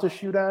or want to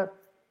shoot at?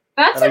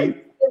 That's a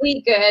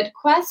really good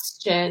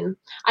question.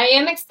 I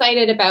am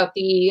excited about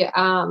the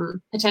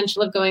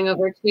potential of going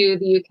over to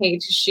the UK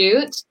to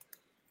shoot.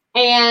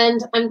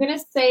 And I'm going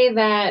to say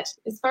that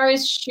as far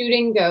as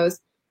shooting goes,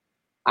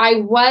 I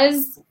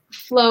was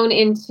flown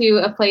into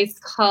a place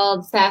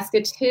called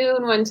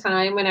Saskatoon one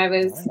time when I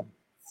was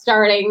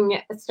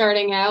starting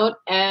out,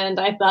 and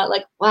I thought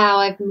like, wow,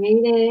 I've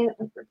made it.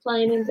 Like, we're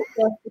flying into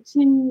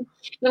Saskatoon. And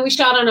then we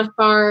shot on a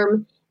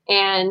farm,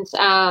 and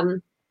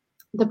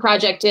the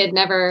project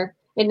never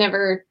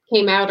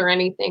came out or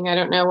anything. I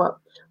don't know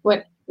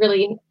what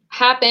really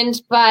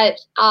happened, but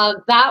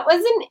that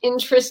was an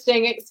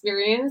interesting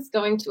experience,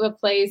 going to a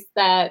place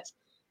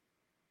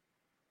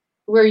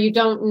where you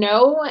don't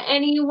know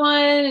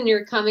anyone and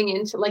you're coming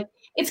into, like,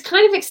 it's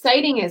kind of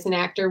exciting as an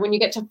actor when you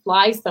get to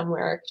fly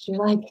somewhere, because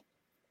you're like,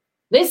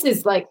 this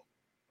is like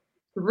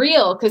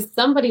real, because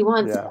somebody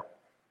wants to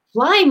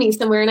fly me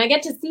somewhere and I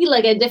get to see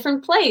like a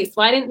different place.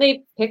 Why didn't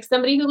they pick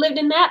somebody who lived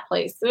in that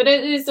place? So it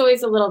is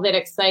always a little bit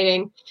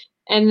exciting.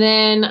 And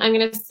then I'm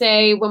going to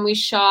say when we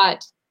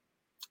shot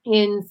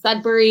in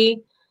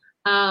Sudbury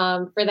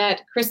for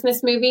that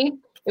Christmas movie,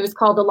 it was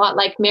called A Lot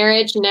Like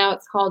Marriage, and now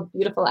it's called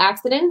Beautiful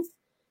Accidents.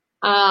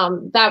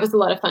 That was a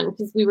lot of fun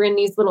because we were in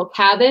these little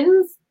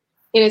cabins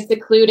in a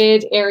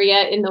secluded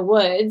area in the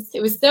woods.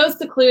 It was so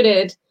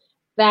secluded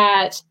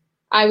that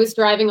I was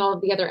driving all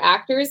of the other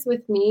actors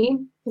with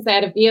me because I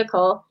had a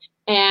vehicle,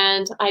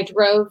 and I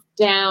drove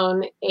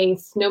down a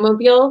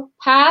snowmobile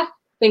path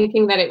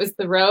thinking that it was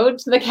the road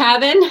to the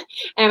cabin,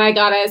 and I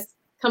got us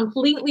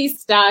completely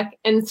stuck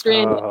and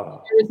stranded. There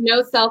was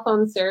no cell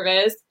phone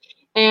service,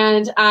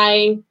 and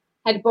I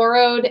had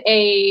borrowed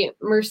a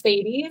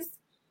Mercedes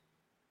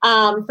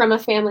from a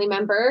family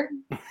member.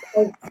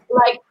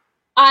 Like,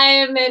 I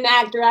am an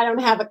actor, I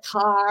don't have a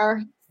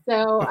car,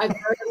 so I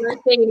borrowed a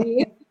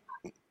Mercedes.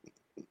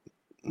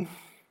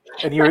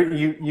 And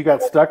you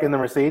got stuck in the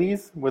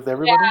Mercedes with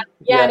everybody?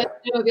 Yeah, in a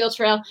snowmobile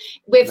trail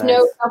with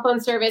no cell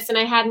phone service. And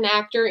I had an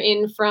actor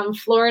in from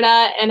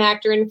Florida, an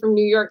actor in from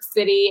New York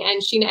City,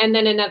 and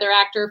then another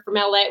actor from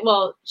LA.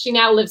 Well, she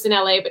now lives in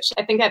LA, but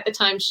I think at the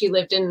time she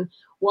lived in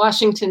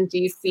Washington,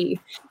 D.C.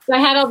 So I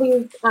had all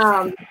these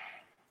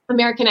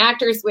American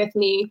actors with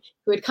me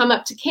who had come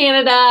up to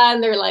Canada,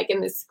 and they're like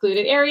in this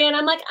secluded area, and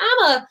I'm like,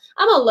 I'm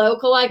a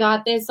local, I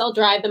got this, I'll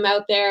drive them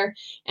out there.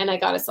 And I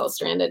got us all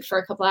stranded for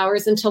a couple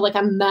hours until like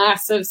a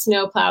massive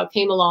snowplow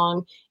came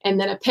along,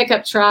 and then a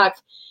pickup truck,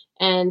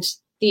 and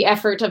the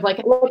effort of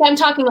like I'm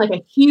talking like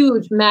a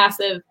huge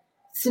massive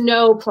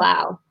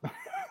snowplow,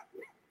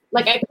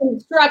 like a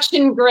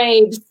construction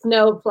grade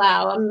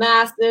snowplow, a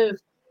massive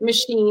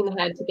machine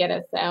had to get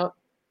us out.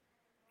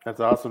 That's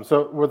awesome.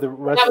 So were the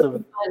rest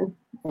of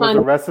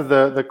the rest of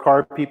the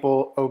car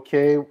people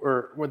okay,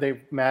 or were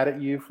they mad at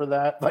you for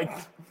that? Like,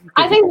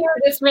 I think they were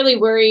just really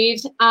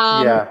worried.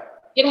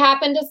 It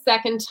happened a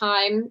second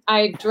time.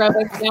 I drove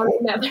us down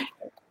another.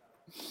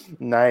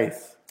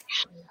 Nice.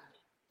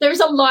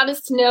 There's a lot of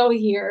snow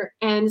here,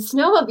 and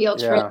snowmobile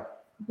trails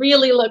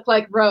really look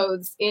like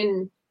roads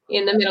in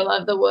the middle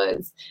of the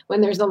woods when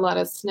there's a lot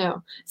of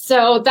snow.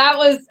 So that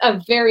was a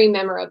very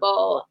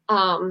memorable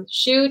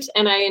shoot,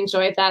 and I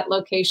enjoyed that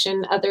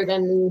location other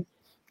than the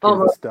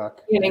almost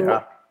stuck. Getting,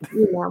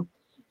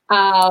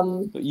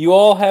 you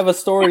all have a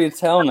story to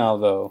tell now,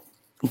 though.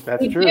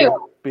 That's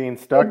true. Being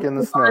stuck in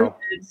the snow.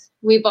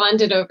 We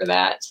bonded over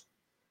that.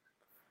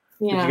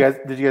 Yeah.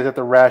 Did you guys have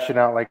to ration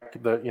out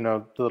like the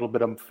little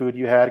bit of food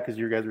you had because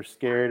you guys were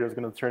scared it was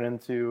going to turn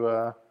into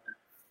a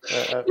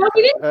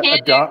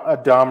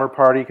Dahmer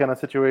party kind of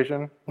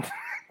situation?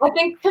 I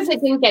think because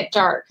it didn't get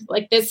dark.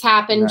 Like, this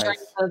happened during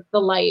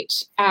the light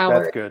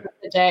hours of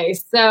the day,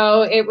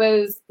 so it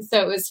was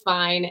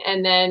fine.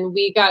 And then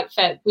we got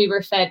fed. We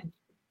were fed.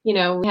 We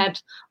had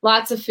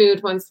lots of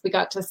food once we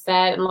got to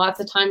set, and lots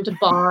of time to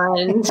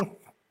bond.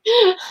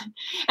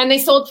 And they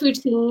sold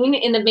poutine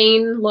in the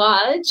main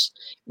lodge,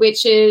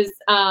 which is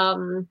I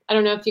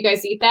don't know if you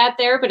guys eat that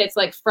there, but it's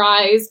like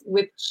fries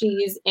with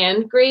cheese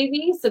and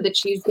gravy. So the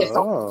cheese gets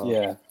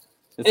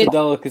it's a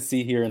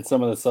delicacy here in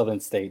some of the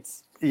southern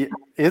states.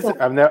 Is it?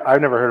 I've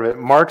never heard of it.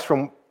 Mark's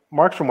from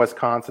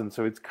Wisconsin,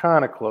 so it's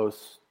kind of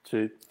close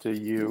to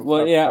you.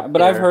 Well, but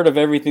there. I've heard of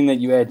everything that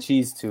you add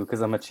cheese to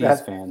because I'm a cheese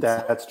fan.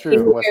 That's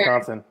true.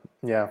 Wisconsin,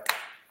 yeah.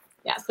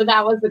 So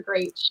that was a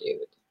great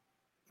shoot.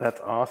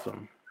 That's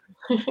awesome.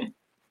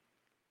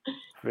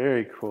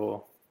 Very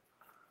cool.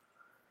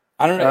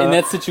 I don't know. In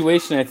that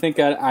situation, I think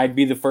I'd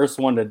be the first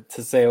one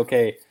to say,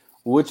 okay,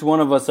 which one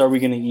of us are we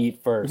going to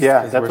eat first?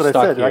 Yeah, that's what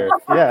I said.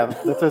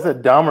 That's what I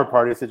said. Dahmer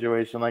party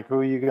situation. Like, who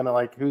are you going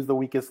to who's the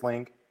weakest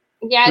link?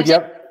 Yeah.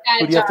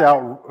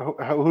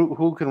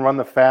 Who can run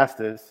the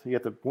fastest? You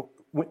have to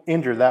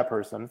injure that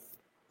person.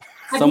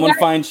 Someone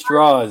find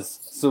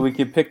straws so we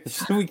can pick.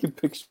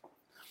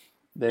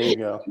 There you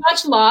go.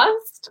 Watch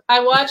Lost. I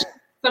watched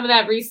some of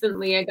that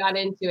recently. I got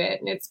into it,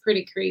 and it's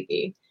pretty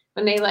creepy.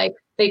 when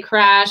they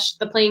crash,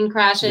 the plane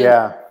crashes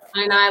on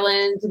an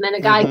island, and then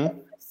a guy gets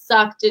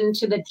sucked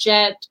into the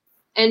jet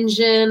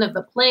engine of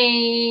the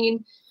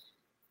plane.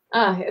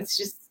 It's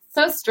just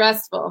so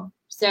stressful.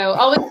 So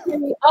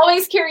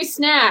always carry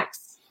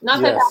snacks.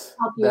 Not that that'll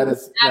help you.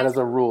 That is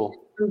a rule.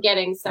 From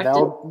getting sucked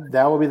in.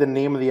 That will be the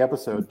name of the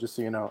episode, just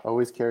so you know.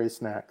 Always carry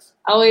snacks.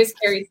 Always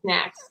carry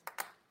snacks.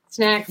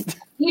 Snacks.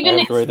 Even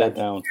if write that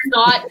down.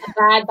 You're not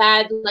a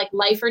bad like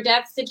life or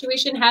death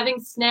situation, having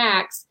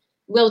snacks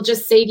will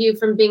just save you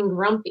from being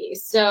grumpy.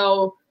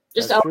 So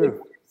just always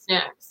carry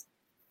snacks.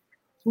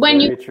 When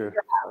you leave your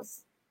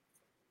house.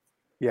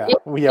 Yeah.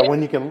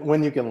 When you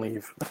can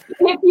leave.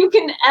 If you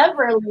can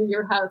ever leave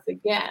your house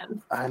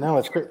again. I know,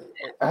 it's great.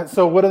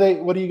 So what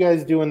are you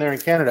guys doing there in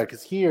Canada?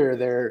 Because here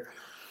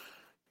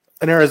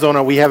in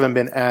Arizona, we haven't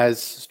been as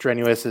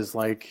strenuous as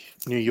like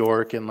New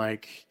York and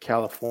like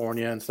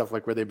California and stuff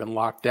like where they've been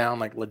locked down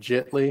like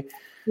legitly.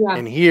 Yeah.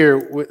 And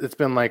here it's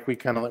been like we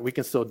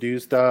can still do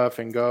stuff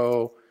and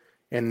go.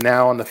 And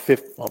now on the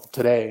 5th,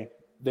 today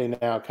they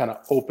now kind of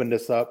opened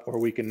us up where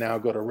we can now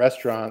go to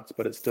restaurants,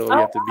 but it's still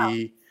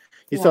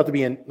you still have to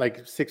be in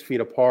like 6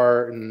 feet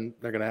apart, and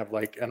they're gonna have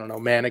like, I don't know,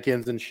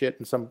 mannequins and shit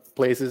in some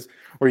places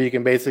where you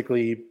can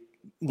basically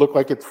look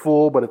like it's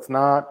full, but it's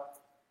not.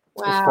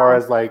 Wow. As far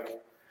as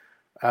like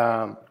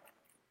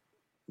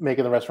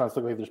making the restaurants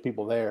look like there's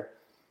people there.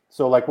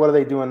 So like, what are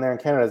they doing there in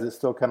Canada? Is it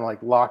still kind of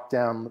like locked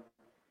down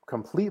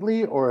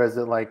completely, or is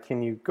it like,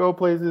 can you go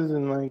places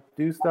and like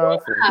do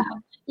stuff? Yeah.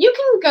 You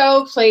can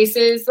go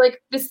places.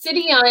 Like the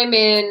city I'm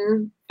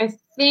in, I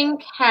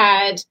think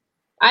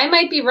I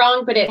might be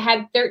wrong, but it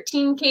had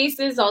 13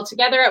 cases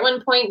altogether at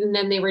one point, and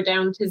then they were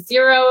down to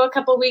 0 a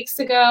couple weeks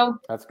ago.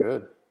 That's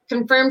good.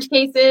 Confirmed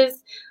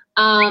cases.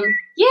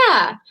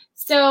 Yeah.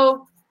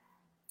 So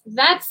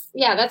that's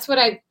what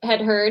I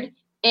had heard.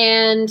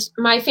 And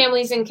my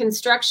family's in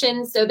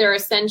construction, so they're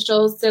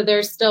essential, so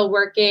they're still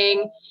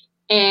working.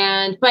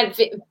 But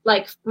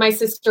like my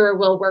sister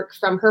will work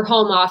from her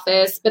home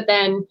office, but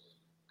then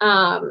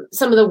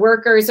some of the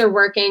workers are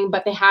working,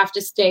 but they have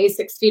to stay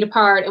 6 feet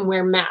apart and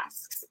wear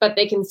masks. But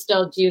they can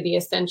still do the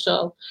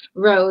essential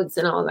roads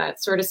and all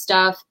that sort of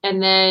stuff. And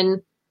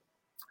then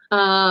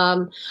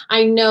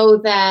I know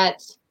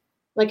that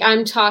like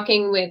I'm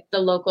talking with the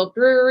local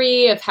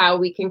brewery of how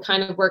we can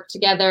kind of work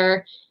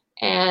together,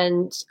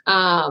 and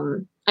I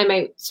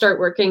might start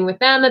working with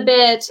them a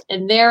bit,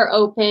 and they're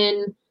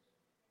open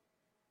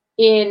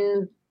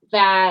in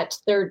that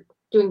they're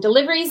doing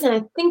deliveries, and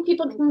I think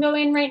people can go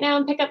in right now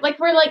and pick up, like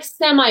we're like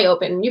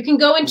semi-open. You can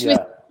go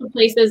into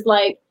places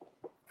like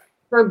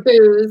for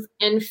booze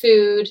and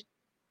food.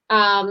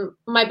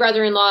 My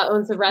brother-in-law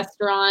owns a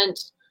restaurant,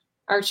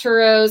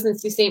 Arturo's in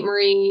Sault Ste.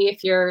 Marie.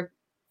 If you're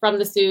from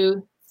the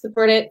Sioux,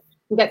 support it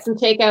and get some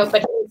takeout,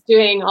 but he's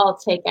doing all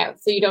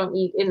takeout, so you don't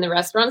eat in the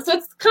restaurant. So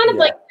it's kind of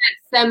like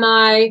that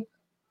semi,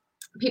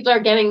 people are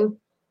getting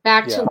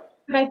back to,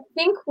 but I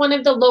think one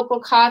of the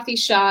local coffee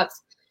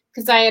shops,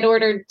 because I had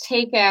ordered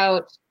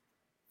takeout,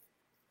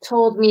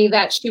 told me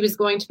that she was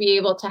going to be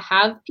able to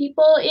have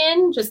people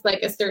in, just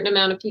like a certain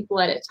amount of people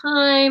at a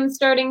time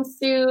starting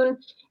soon.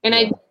 And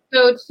I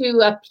go to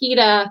a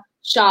pita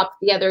shop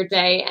the other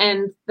day,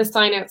 and the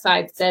sign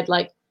outside said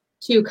like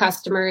 2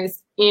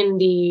 customers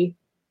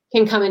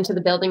can come into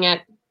the building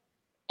at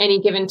any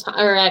given time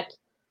or at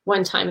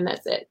one time, and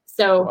that's it.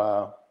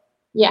 So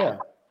yeah.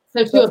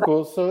 So that's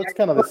cool. So it's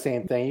kind of the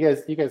same thing.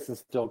 You guys can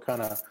still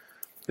kind of,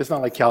 it's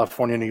not like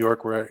California, New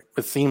York, where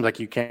it seems like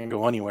you can't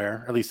go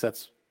anywhere. At least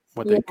that's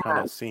what they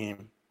kind of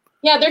seem.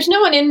 Yeah, there's no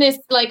one in this.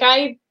 Like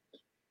I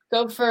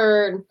go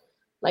for,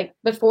 like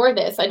before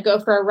this, I'd go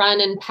for a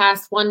run and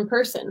pass one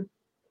person.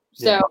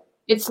 So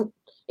it's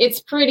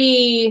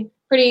pretty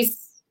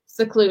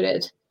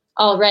secluded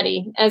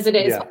already as it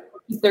is. Yeah.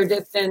 Their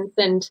distance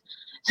and.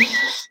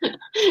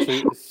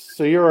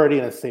 So you're already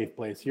in a safe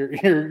place. You're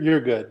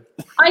good.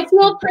 I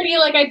feel pretty,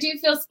 like I do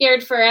feel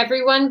scared for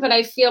everyone, but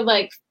I feel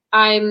like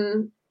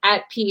I'm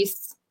at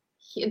peace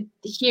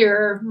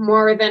here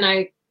more than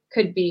I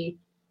could be.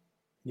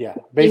 Yeah,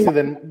 basically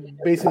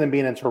than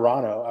being in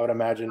Toronto, I would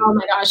imagine. Oh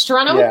my gosh,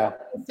 Toronto was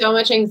so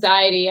much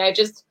anxiety. I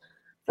just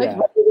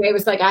it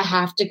was like, I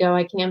have to go.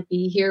 I can't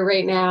be here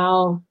right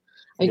now.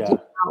 I do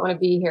not want to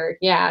be here.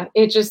 Yeah,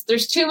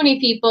 there's too many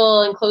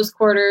people in close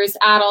quarters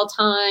at all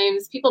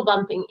times. People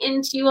bumping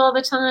into you all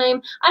the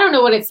time. I don't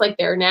know what it's like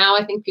there now.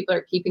 I think people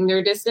are keeping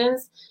their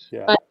distance,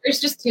 but there's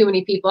just too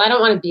many people. I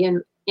don't want to be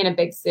in a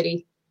big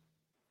city.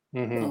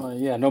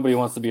 Mm-hmm. Nobody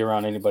wants to be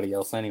around anybody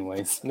else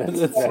anyways.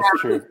 That's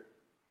true.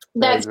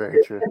 That's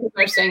very true. People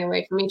are staying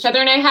away from each other.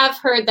 And I have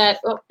heard that,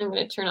 I'm going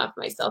to turn off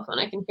my cell phone.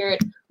 I can hear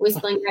it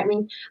whistling at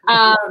me.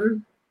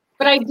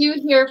 But I do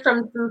hear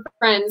from some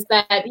friends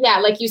that,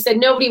 like you said,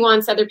 nobody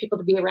wants other people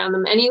to be around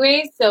them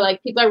anyway. So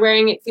like people are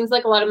it seems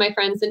like a lot of my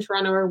friends in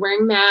Toronto are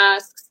wearing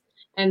masks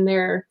and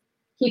they're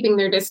keeping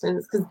their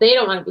distance because they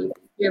don't want to be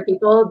near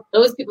people.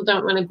 Those people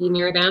don't want to be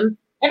near them.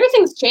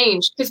 Everything's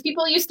changed because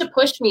people used to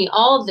push me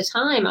all the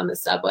time on the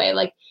subway.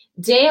 Like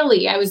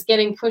daily I was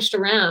getting pushed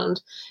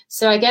around.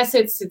 So I guess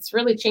it's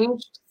really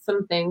changed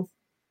some things.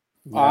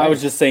 I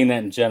was just saying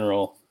that in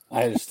general.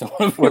 I just don't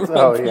want to be What's-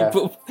 around oh, yeah.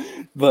 people.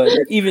 But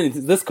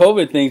even this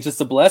COVID thing is just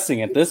a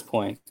blessing at this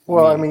point.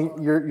 Well, I mean,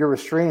 your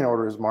restraining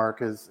orders,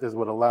 Mark, is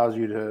what allows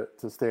you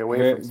to stay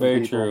away from some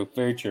Very people. true.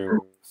 Very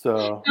true.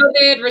 So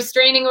COVID,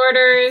 restraining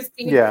orders.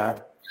 yeah,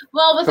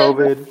 Well, with a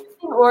COVID. restraining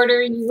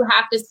order, you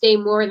have to stay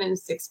more than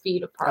 6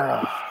 feet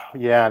apart.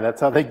 Yeah,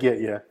 that's how they get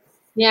you.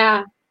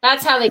 Yeah,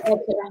 that's how they get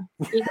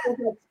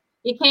you.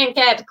 You can't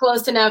get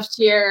close enough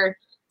to your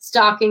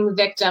stalking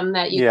victim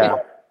that you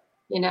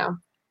can,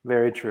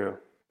 Very true.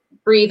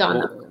 breathe on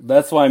them.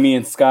 That's why me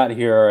and Scott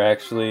here are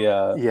actually.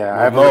 I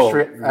have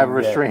a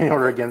restraining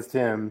order against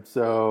him.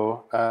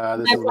 So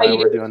this is why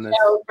we're doing this.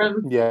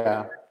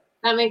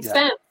 That makes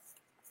sense.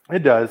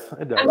 It does.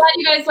 I'm glad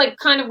you guys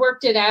kind of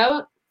worked it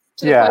out.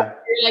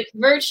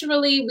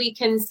 Virtually, we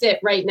can sit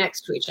right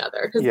next to each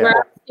other because we're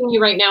asking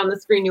you right now on the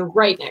screen. You're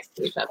right next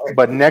to each other.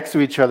 But next to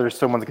each other,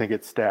 someone's gonna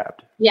get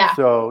stabbed. Yeah.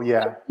 So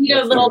yeah, you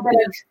know, a little bit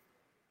of.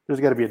 There's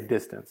got to be a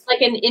distance.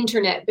 Like an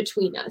internet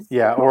between us.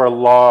 Yeah, or a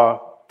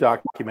law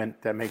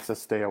document that makes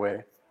us stay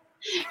away.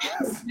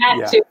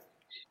 That too.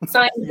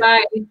 Signed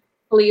by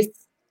police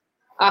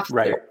officer,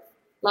 right?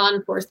 Law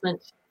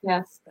enforcement.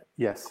 Yes.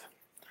 Yes.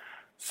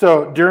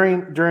 So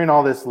during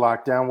all this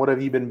lockdown, what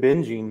have you been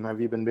binging? Have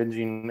you been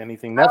binging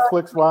anything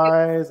Netflix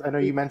wise? I know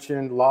you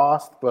mentioned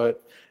Lost,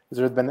 but has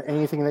there been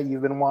anything that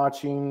you've been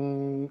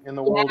watching in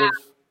the world of?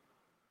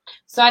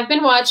 So I've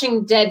been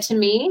watching Dead to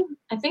Me.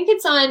 I think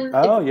it's on.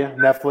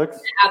 Netflix.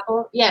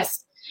 Apple.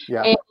 Yes.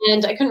 Yeah.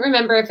 And I couldn't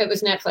remember if it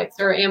was Netflix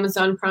or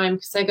Amazon Prime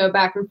because I go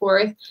back and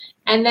forth.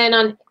 And then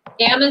on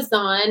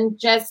Amazon,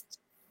 just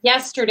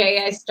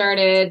yesterday, I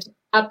started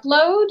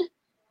Upload.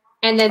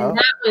 And then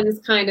that one's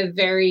kind of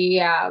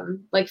very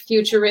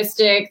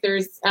futuristic.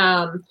 There's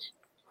I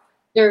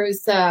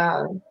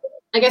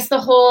guess the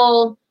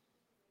whole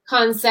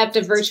concept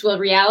of virtual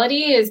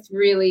reality is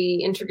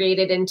really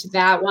integrated into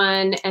that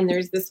one. And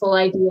there's this whole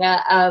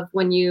idea of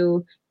when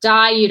you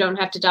die, you don't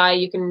have to die.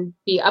 You can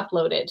be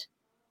uploaded.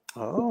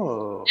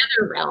 Oh.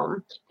 Another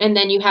realm. And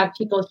then you have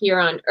people here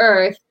on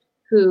Earth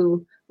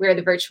who wear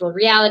the virtual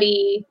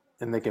reality.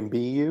 And they can be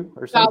you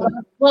or something?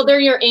 Well, they're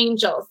your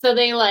angels. So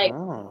they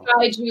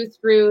guide you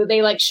through,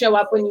 they show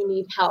up when you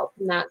need help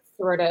and that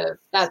sort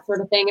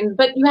of thing.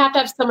 But you have to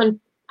have someone,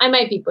 I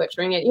might be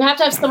butchering it. You have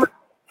to have someone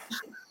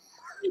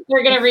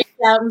they're going to reach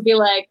out and be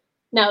like,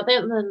 no,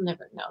 they'll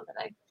never know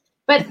that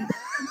but.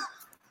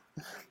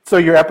 So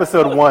you're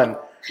episode 1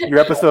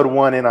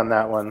 in on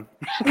that one.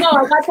 No,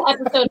 I got to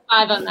episode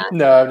 5 on that.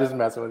 No, I'm just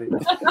messing with you.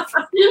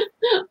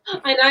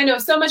 I know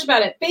so much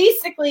about it.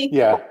 Basically,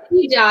 when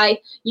you die,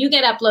 you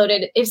get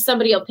uploaded if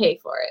somebody will pay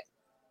for it.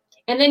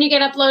 And then you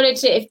get uploaded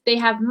to, if they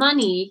have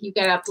money, you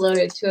get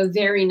uploaded to a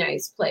very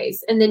nice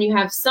place. And then you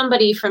have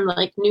somebody from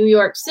New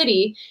York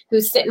City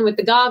who's sitting with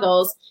the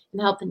goggles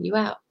and helping you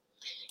out.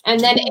 And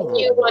then if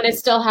you want to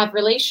still have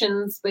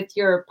relations with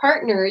your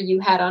partner you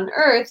had on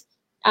Earth,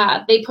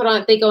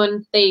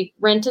 they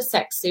rent a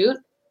sex suit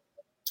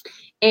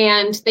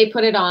and they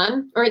put it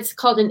on, or it's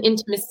called an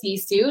intimacy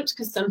suit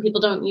because some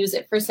people don't use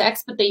it for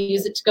sex, but they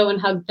use it to go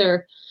and hug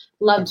their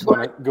loved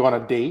one. Go on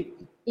a date?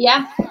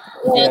 Yeah.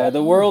 Yeah,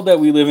 the world that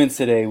we live in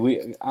today,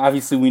 we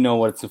know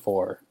what it's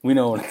for. We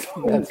know what it's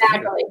for.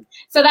 Exactly.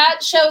 So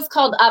that show's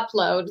called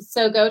Upload.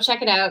 So go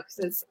check it out because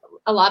it's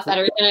a lot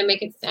better than I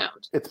make it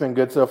sound. It's been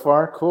good so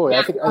far. Cool. Yeah,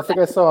 I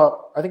think I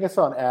saw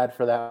an ad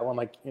for that one,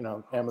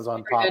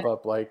 Amazon pop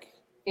up,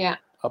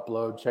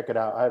 Upload. Check it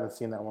out. I haven't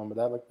seen that one,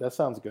 but that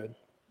sounds good.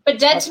 But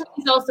Dead to Me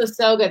is also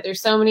so good.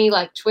 There's so many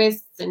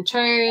twists and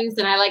turns,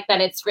 and I like that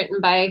it's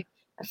written by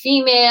a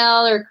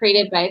female or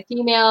created by a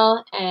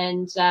female,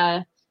 and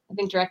I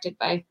think directed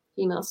by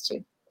females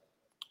too.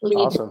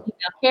 Lead female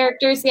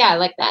characters. Yeah, I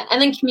like that. And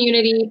then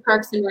Community,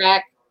 Parks and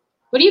Rec.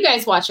 What are you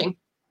guys watching?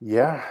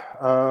 Yeah.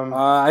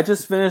 I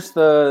just finished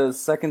the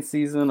second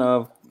season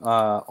of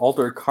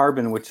Altered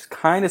Carbon, which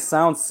kind of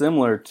sounds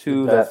similar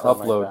to that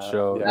Upload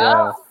show.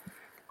 Yeah. Oh,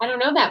 I don't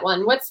know that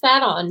one. What's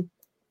that on?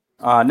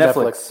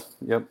 Netflix.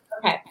 Yep.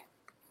 Okay.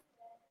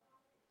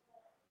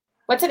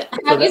 What's it?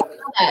 How do you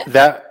spell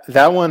that?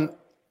 That one,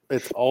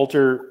 it's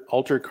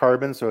Alter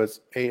Carbon, so it's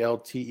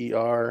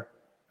ALTER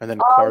and then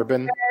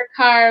Carbon.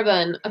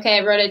 Carbon. Okay,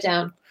 I wrote it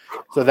down.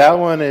 So that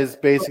one is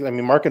basically,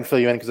 Mark can fill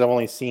you in because I've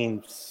only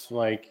seen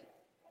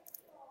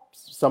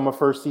some of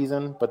first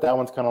season, but that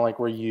one's kind of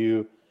where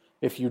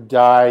if you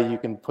die, you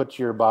can put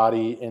your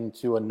body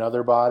into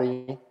another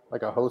body,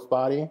 like a host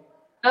body.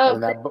 Oh.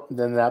 And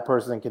then that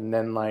person can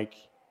then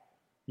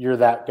you're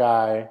that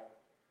guy,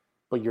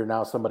 but you're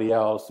now somebody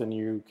else, and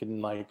you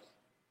can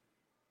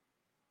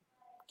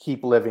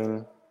keep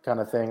living, kind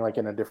of thing,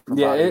 in a different.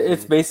 Yeah,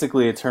 it's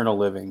basically eternal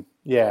living.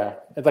 Yeah,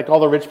 it's all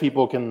the rich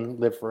people can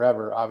live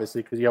forever,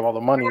 obviously, because you have all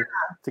the money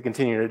to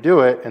continue to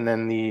do it, and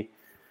then the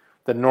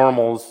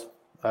normals,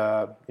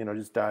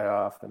 just die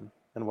off, and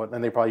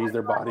they probably use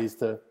their bodies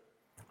to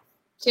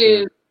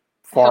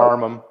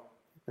farm them.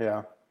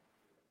 Yeah.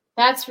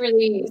 That's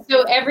really,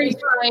 so every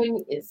time,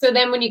 so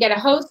then when you get a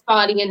host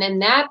body and then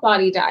that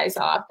body dies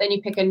off, then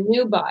you pick a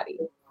new body.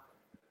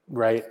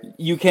 Right.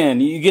 You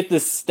get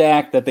this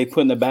stack that they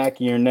put in the back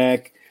of your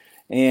neck,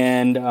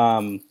 and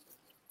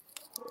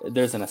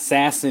there's an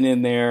assassin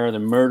in there, the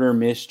murder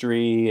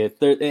mystery.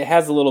 It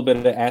has a little bit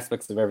of the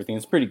aspects of everything.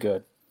 It's pretty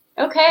good.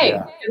 Okay,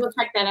 Yeah. we'll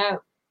check that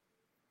out.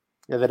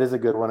 Yeah, that is a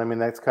good one. I mean,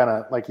 that's kind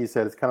of, like you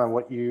said, it's kind of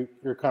what you're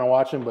kind of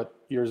watching, but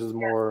yours is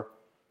more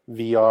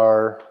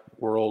VR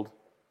world.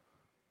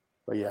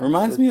 But yeah.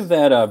 Reminds me of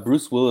that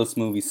Bruce Willis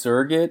movie,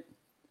 Surrogate.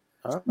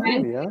 Oh,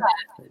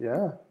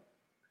 yeah.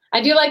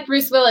 I do like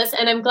Bruce Willis,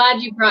 and I'm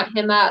glad you brought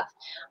him up.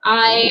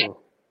 I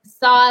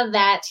saw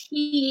that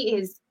he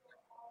is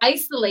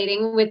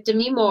isolating with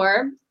Demi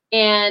Moore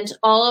and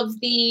all of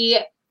the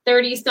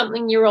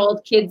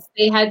 30-something-year-old kids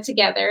they had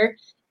together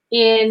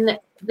in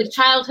the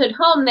childhood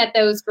home that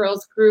those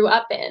girls grew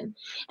up in.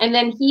 And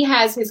then he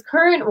has his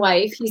current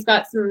wife. He's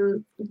got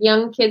some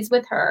young kids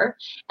with her.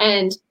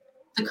 And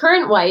the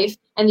current wife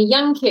and the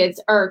young kids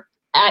are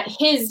at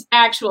his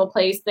actual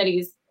place that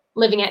he's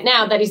living at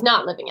now, that he's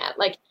not living at.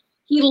 Like,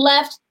 he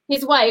left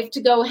his wife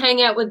to go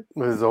hang out with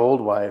his old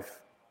wife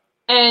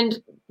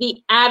and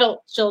the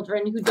adult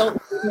children who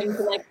don't need him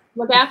to like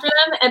look after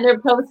them, and they're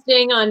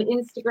posting on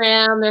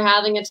Instagram. They're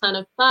having a ton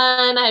of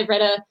fun. I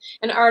read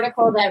an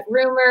article that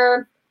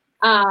Rumor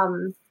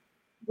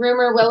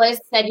Willis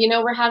said,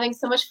 we're having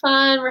so much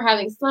fun. We're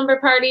having slumber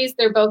parties.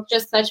 They're both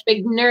just such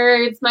big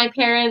nerds, my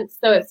parents.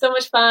 So it's so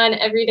much fun.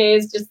 Every day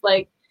is just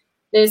like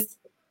this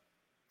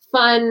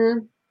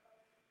fun.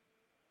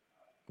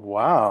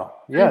 Wow.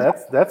 Yeah,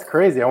 that's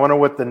crazy. I wonder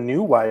what the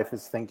new wife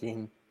is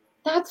thinking.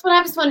 That's what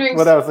I was wondering.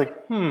 But I was like,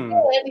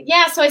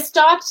 Yeah, so I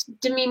stalked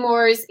Demi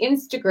Moore's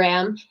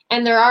Instagram,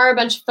 and there are a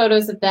bunch of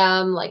photos of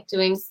them like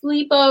doing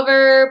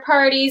sleepover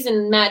parties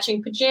and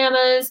matching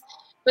pajamas.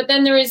 But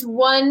then there is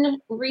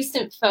one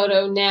recent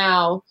photo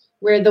now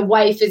where the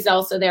wife is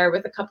also there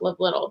with a couple of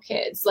little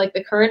kids, like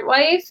the current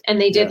wife,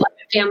 and they did like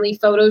a family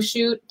photo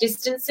shoot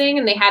distancing,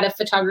 and they had a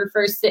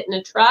photographer sit in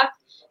a truck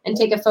and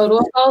take a photo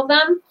of all of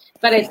them.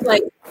 But it's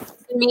like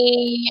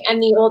me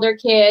and the older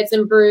kids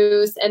and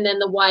Bruce and then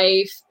the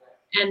wife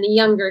and the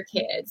younger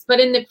kids. But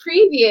in the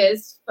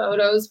previous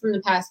photos from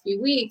the past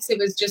few weeks, it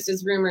was just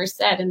as Rumor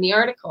said in the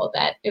article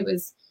that it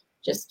was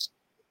just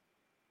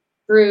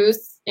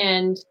Bruce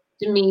and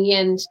Demi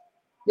and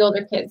the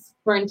older kids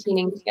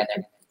quarantining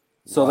together.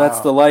 So that's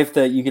the life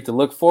that you get to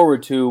look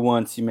forward to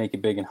once you make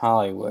it big in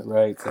Hollywood,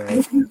 right? So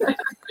it's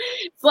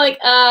like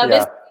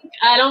this week,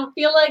 I don't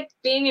feel like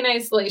being in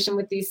isolation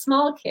with these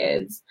small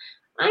kids.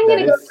 I'm going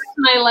to go back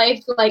to my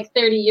life like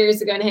 30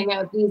 years ago and hang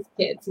out with these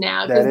kids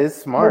now. That is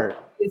smart.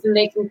 And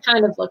they can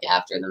kind of look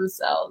after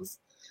themselves.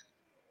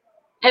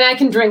 And I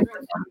can drink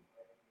with them.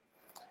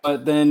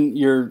 But then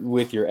you're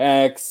with your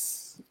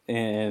ex,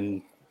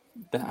 and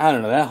I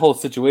don't know, that whole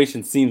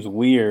situation seems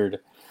weird.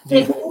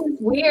 It is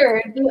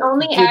weird. The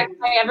only ex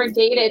I ever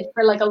dated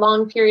for like a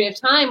long period of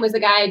time was a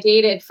guy I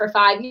dated for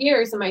 5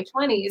 years in my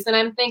 20s. And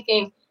I'm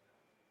thinking,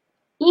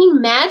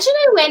 imagine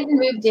I went and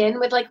moved in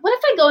with like, what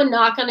if I go and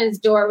knock on his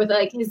door with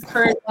like his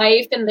current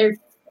wife and their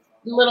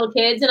little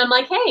kids, and I'm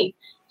like, hey,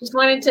 just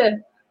wanted to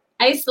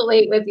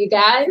isolate with you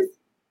guys.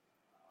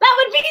 That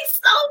would be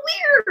so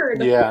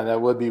weird. Yeah, that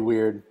would be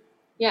weird.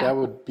 Yeah, that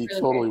would be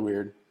really totally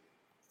weird.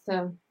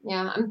 So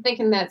yeah, I'm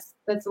thinking that's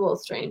a little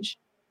strange.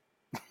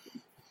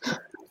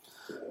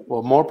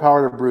 Well, more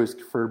power to Bruce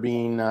for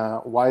being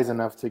wise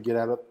enough to get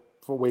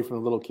away from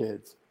the little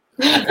kids.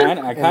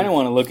 I kind of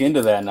want to look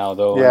into that now,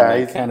 though. Yeah,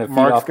 he's kind of feed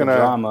off the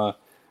drama.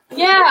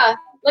 Yeah,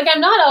 like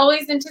I'm not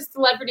always into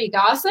celebrity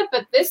gossip,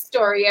 but this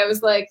story, I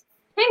was like,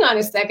 hang on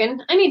a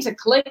second, I need to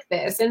click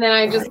this, and then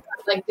I just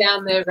got like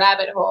down the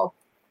rabbit hole.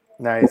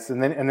 Nice,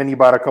 and then you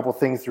bought a couple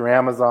things through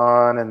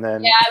Amazon, and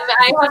then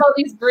I have all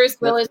these Bruce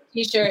Willis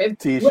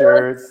T-shirts.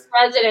 Willis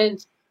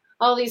President,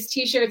 all these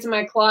T-shirts in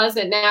my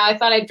closet now. I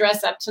thought I'd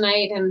dress up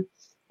tonight and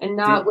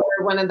not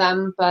wear one of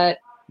them, but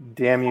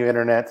damn you,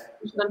 internet!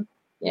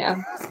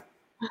 Yeah,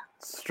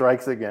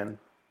 strikes again.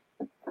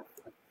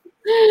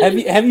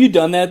 Have you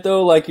done that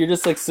though? Like you're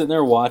just like sitting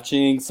there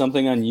watching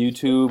something on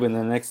YouTube, and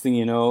the next thing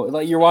you know,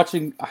 like you're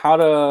watching how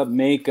to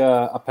make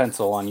a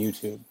pencil on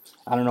YouTube.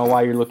 I don't know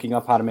why you're looking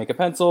up how to make a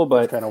pencil,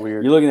 but kind of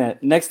weird. You're looking at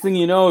it. Next thing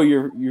you know,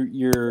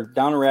 you're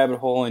down a rabbit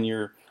hole and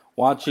you're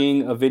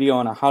watching a video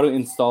on how to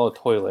install a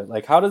toilet.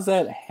 Like how does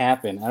that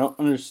happen? I don't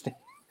understand.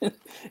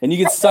 And you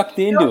get sucked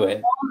into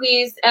it. All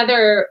these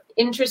other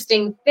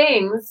interesting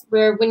things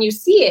where when you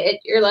see it,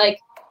 you're like,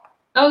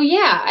 oh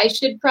yeah, I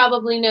should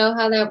probably know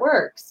how that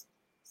works.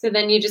 So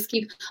then you just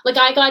keep, like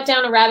I got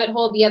down a rabbit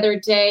hole the other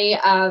day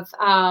of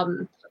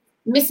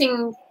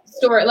missing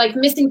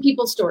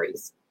people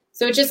stories.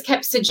 So it just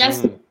kept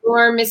suggesting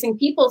more missing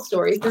people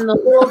stories, and the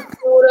little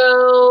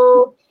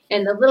photo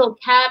and the little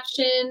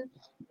caption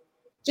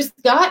just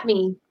got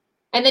me.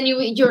 And then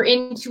you're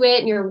into it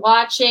and you're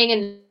watching,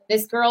 and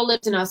this girl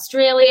lived in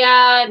Australia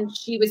and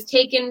she was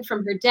taken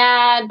from her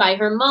dad by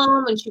her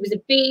mom when she was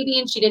a baby,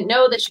 and she didn't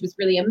know that she was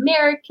really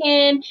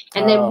American.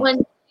 And then one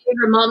day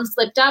her mom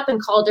slipped up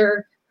and called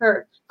her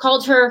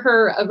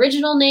her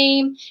original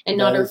name and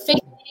not her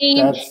fake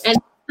name. And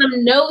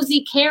some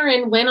nosy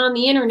Karen went on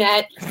the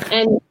internet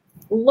and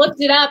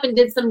looked it up and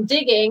did some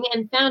digging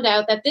and found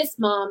out that this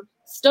mom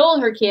stole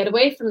her kid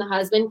away from the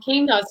husband,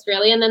 came to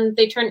Australia, and then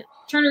they turn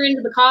her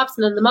into the cops,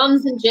 and then the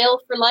mom's in jail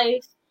for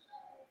life.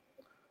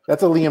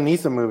 That's a Liam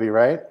Neeson movie,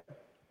 right?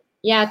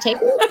 Yeah,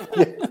 Taken.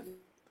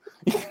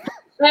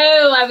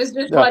 Oh, I was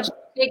just watching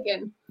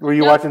Taken. Were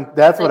you watching?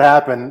 That's what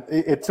happened.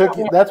 It took.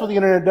 That's what the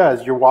internet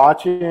does. You're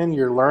watching,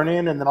 you're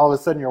learning, and then all of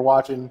a sudden you're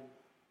watching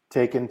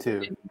Taken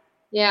 2.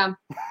 Yeah.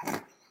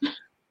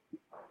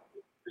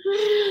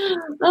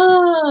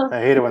 Oh. I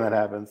hate it when that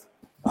happens.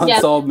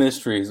 Unsolved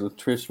Mysteries with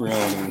Trish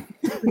Rainone.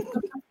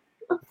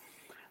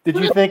 Did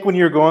you think when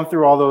you were going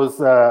through all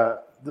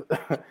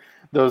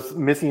those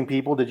missing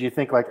people, did you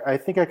think like, I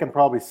think I can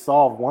probably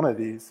solve one of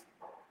these?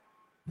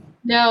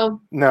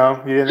 No.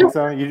 No, you didn't think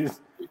so?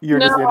 You're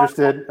just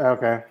interested?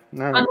 Okay.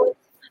 All right.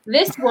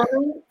 This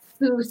woman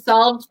who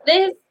solved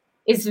this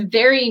is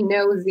very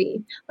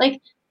nosy. Like,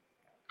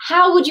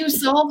 how would you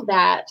solve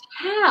that?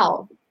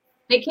 How?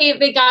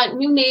 They got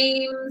new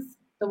names.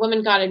 The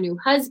woman got a new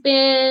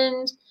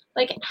husband.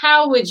 Like,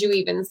 how would you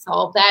even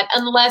solve that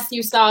unless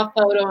you saw a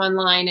photo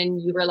online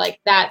and you were like,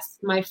 that's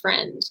my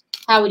friend?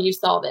 How would you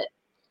solve it?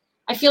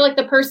 I feel like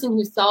the person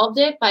who solved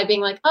it by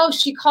being like, oh,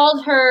 she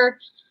called her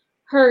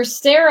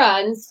Sarah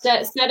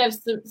instead of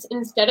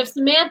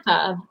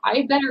Samantha.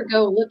 I better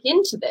go look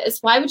into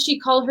this. Why would she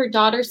call her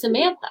daughter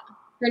Samantha?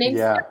 Her name's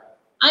Sarah.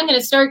 I'm going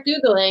to start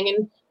Googling,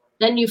 and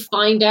then you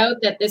find out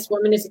that this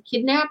woman is a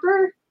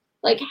kidnapper.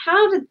 Like,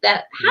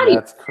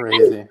 that's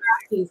crazy.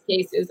 These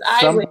cases?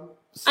 I'm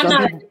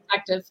not a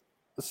detective.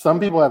 Some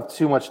people have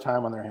too much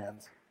time on their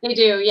hands. They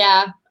do,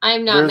 yeah.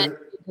 I'm not meant to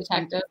be a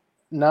detective.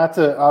 Not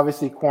to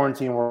obviously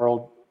Quarantine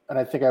World, and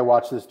I think I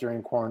watched this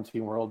during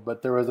Quarantine World,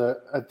 but there was a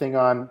thing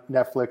on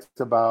Netflix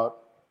about,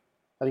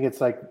 I think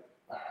it's like,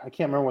 I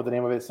can't remember what the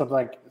name of it is,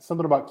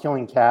 something about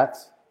killing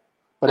cats,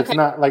 but It's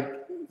not like,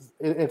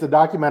 it's a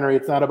documentary.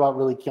 It's not about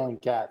really killing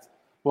cats.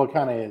 Well, it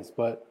kind of is,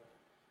 but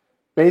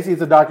basically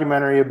it's a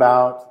documentary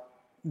about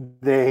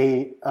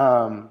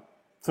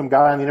some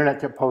guy on the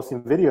internet kept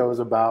posting videos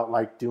about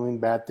like doing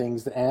bad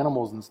things to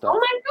animals and stuff. Oh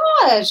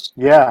my gosh.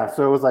 Yeah.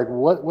 So it was like,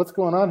 what's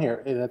going on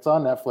here? And it's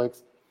on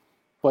Netflix,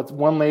 but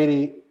one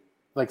lady,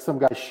 like some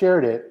guy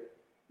shared it.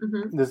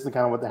 Mm-hmm. This is kind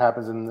of what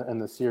happens in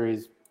the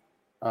series.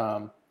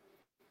 But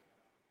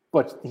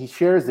he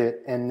shares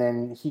it and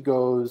then he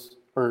goes,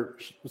 or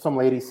some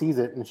lady sees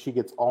it and she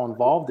gets all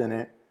involved in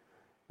it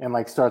and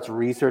like starts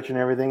researching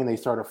everything, and they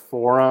start a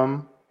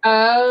forum.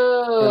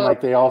 Oh. And like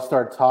they all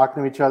start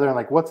talking to each other and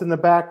like, what's in the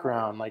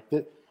background? Like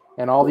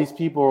and all these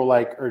people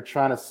are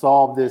trying to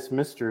solve this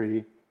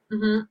mystery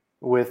mm-hmm.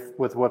 with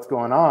what's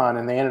going on.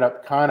 And they ended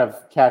up kind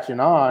of catching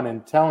on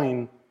and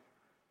telling,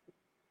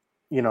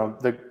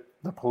 the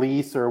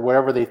police or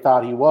whatever they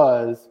thought he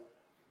was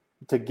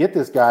to get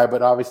this guy.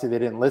 But obviously they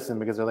didn't listen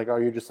because they're like, oh,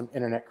 you're just some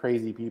internet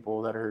crazy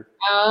people that are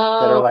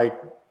like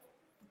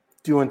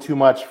doing too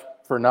much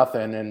for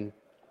nothing. And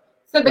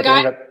so the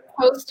guy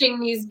posting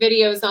these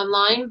videos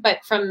online, but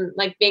from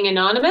like being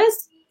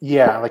anonymous?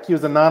 Yeah, like he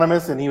was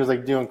anonymous and he was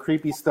like doing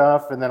creepy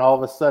stuff, and then all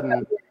of a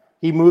sudden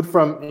he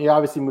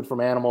obviously moved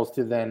from animals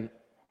to then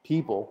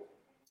people.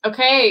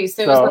 Okay,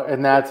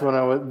 and that's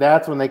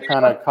when they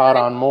kind of caught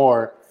on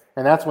more,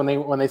 and that's when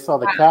they saw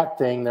the cat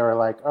thing, they were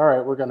like, all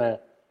right, we're gonna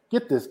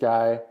get this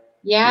guy,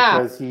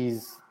 because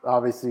he's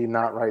obviously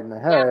not right in the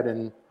head.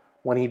 And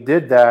when he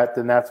did that,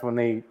 then that's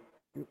when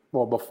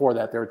before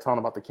that they were telling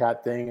about the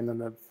cat thing, and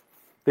then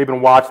they've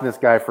been watching this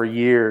guy for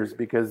years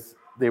because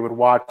they would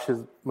watch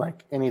his,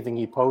 like, anything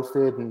he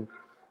posted and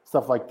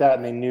stuff like that,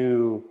 and they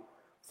knew.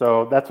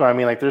 So that's what I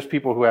mean. Like, there's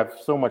people who have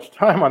so much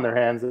time on their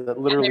hands that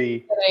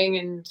literally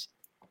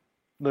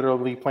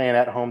playing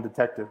at-home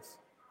detectives.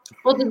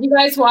 Well, did you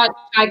guys watch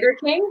Tiger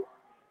King?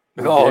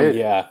 Oh,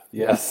 yeah.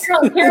 Yes.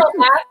 Carol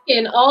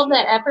Baskin, all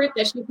that effort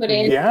that she put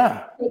in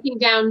taking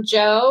down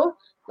Joe,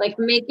 like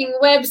making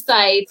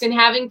websites and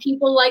having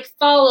people like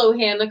follow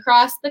him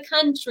across the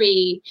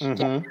country,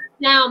 mm-hmm.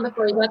 down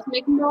before he got to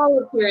make mall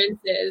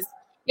appearances.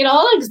 It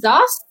all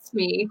exhausts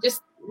me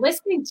just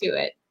listening to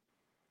it.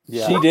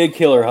 Yeah. She did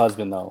kill her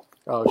husband, though.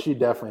 Oh, she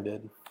definitely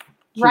did.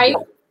 Right?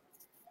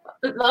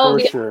 For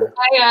sure.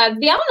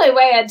 The only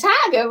way a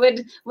tiger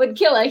would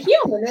kill a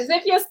human is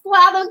if you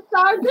slathered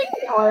sardine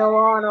oil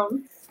on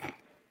them.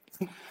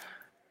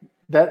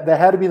 That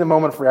had to be the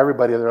moment for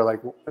everybody. They're like,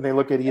 and they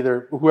look at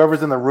either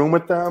whoever's in the room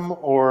with them,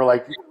 or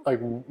like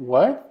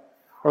what,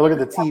 or look at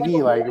the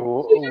TV like,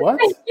 what?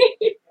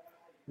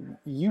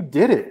 You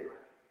did it.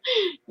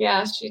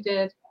 Yeah, she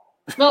did.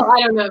 Well,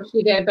 I don't know if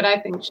she did, but I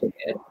think she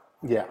did.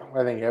 Yeah,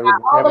 I think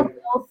all the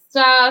whole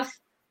stuff.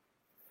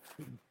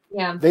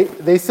 Yeah.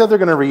 They said they're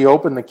going to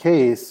reopen the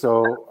case,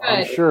 so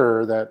I'm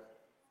sure that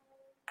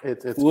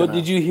it's. Well,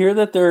 did you hear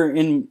that they're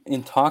in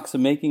talks of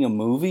making a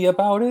movie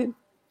about it?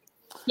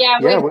 Yeah,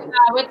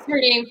 what's her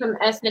name from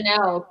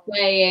SNL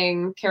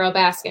playing Carol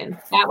Baskin?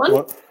 That one?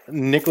 Well,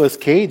 Nicolas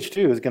Cage,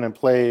 too, is going to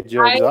play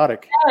Joe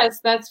Exotic. Yes,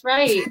 that's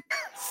right.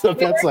 So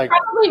that's like...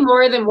 probably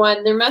more than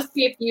one. There must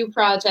be a few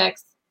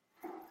projects.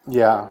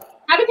 Yeah.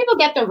 How do people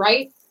get the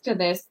rights to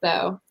this,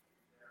 though?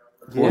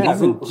 Well, Yeah,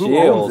 he's in who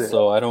jail, owns it?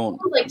 so I don't.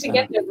 Like to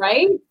get the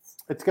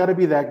rights. It's got to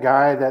be that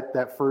guy,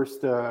 that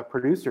first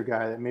producer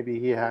guy that maybe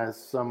he has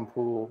some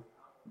pool.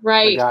 The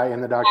Right. guy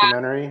in the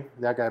documentary,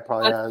 that guy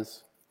probably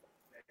has.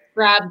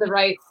 Grab the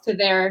rights to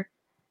their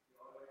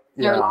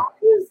Yeah.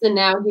 lives, and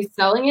now he's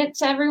selling it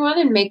to everyone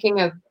and making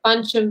a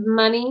bunch of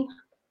money.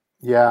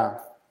 Yeah.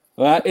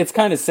 Well, it's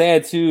kind of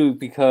sad too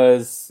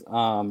because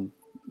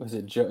was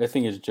it Joe? I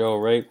think it's Joe,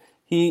 right?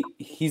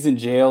 He's in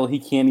jail. He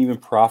can't even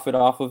profit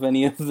off of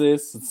any of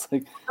this. It's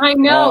like I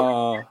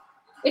know.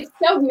 It's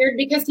so weird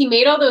because he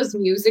made all those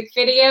music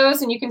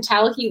videos, and you can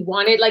tell he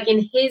wanted, like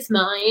in his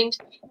mind,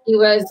 he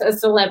was a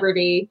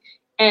celebrity,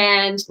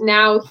 and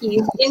now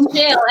he's in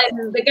jail,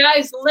 and the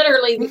guy's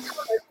literally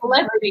become a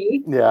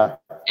celebrity. Yeah.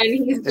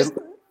 And he's just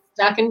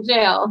stuck in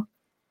jail.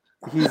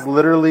 He's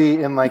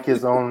literally in like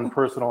his own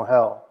personal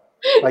hell.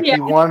 Like Yeah.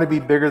 he wanted to be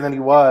bigger than he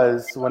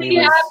was when he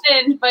was.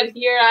 Happened, but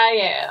here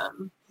I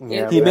am.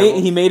 Yeah,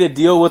 he made a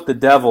deal with the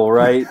devil,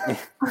 right?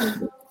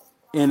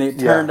 And it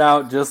turned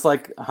out just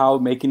like how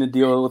making a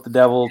deal with the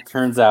devil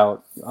turns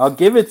out. I'll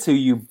give it to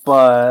you,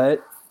 but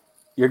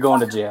you're going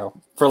to jail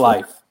for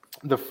life.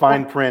 The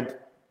fine print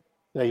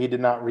that he did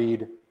not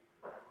read.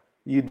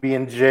 You'd be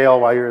in jail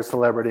while you're a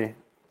celebrity.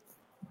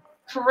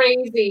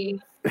 Crazy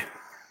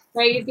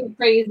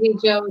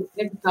Joe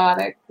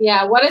Exotic.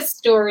 Yeah, what a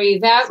story.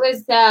 That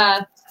was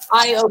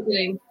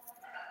eye-opening.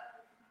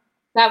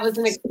 That was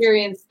an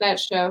experience, that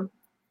show.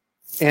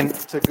 And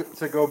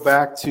to go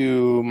back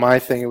to my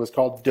thing, it was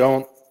called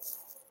Don't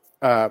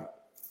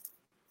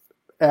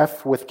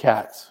F with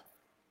Cats.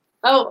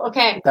 Oh,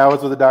 okay. That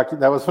was what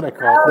that was what I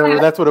called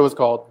it. That's what it was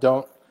called.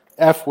 Don't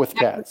F with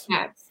Cats.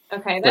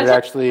 Okay. But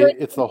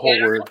it's the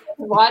whole word.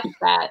 Watch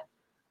that.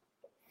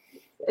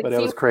 But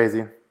it was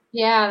crazy.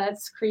 Yeah,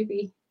 that's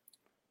creepy.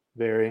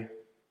 Very.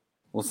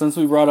 Well, since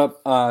we brought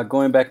up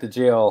going back to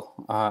jail,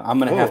 I'm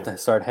going to have to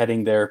start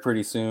heading there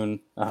pretty soon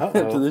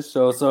to this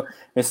show. So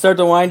I start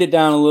to wind it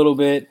down a little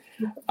bit.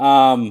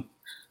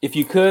 If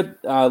you could,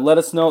 let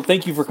us know.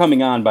 Thank you for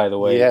coming on, by the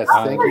way. Yes,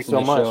 thank you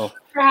so much.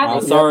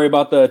 Sorry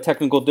about the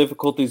technical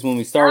difficulties when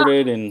we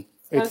started. And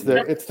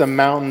it's the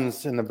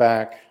mountains in the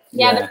back.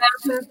 Yeah, the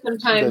mountains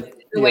sometimes.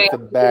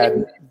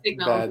 The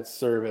bad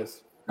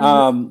service.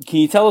 Can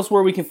you tell us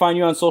where we can find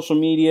you on social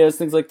medias,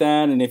 things like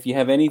that? And if you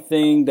have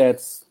anything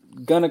that's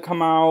gonna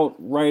come out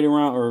right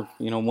around, or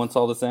once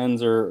all this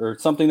ends, or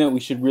something that we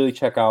should really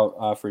check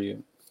out for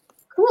you.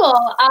 Cool.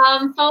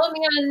 Follow me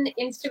on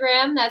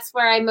Instagram. That's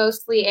where I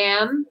mostly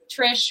am.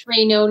 Trish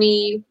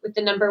Rainone with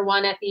the number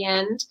 1 at the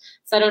end.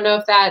 So I don't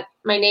know if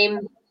my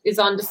name is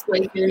on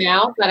display here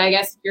now, but I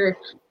guess if you're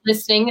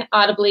listening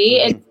audibly,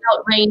 it's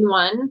spelled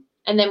Rain1,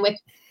 and then with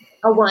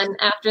a 1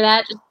 after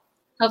that. Just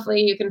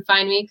hopefully you can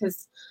find me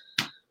because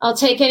I'll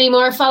take any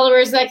more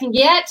followers I can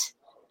get.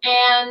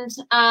 And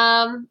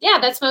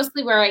that's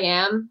mostly where I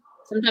am.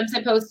 Sometimes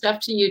I post stuff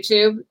to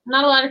YouTube.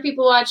 Not a lot of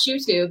people watch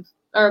YouTube,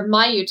 or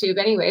my YouTube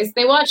anyways.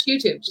 They watch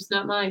YouTube, just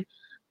not mine.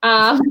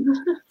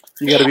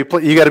 You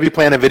gotta be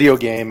playing a video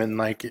game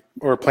and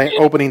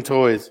opening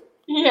toys.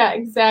 Yeah,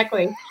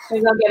 exactly.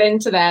 Maybe I'll get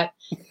into that.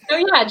 So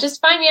yeah,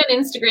 just find me on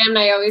Instagram.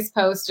 I always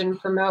post and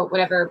promote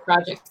whatever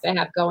projects I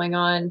have going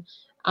on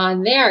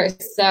there.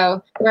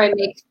 So where I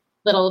make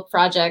little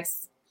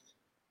projects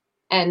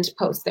and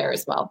post there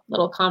as well,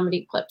 little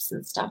comedy clips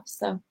and stuff.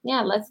 So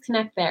yeah, let's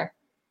connect there.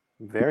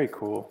 Very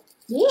cool.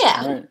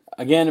 Yeah. All right.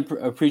 Again,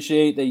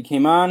 appreciate that you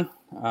came on.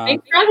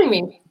 Thanks for having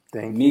me.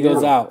 Thank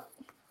Amigos you. out.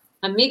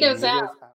 Amigos out.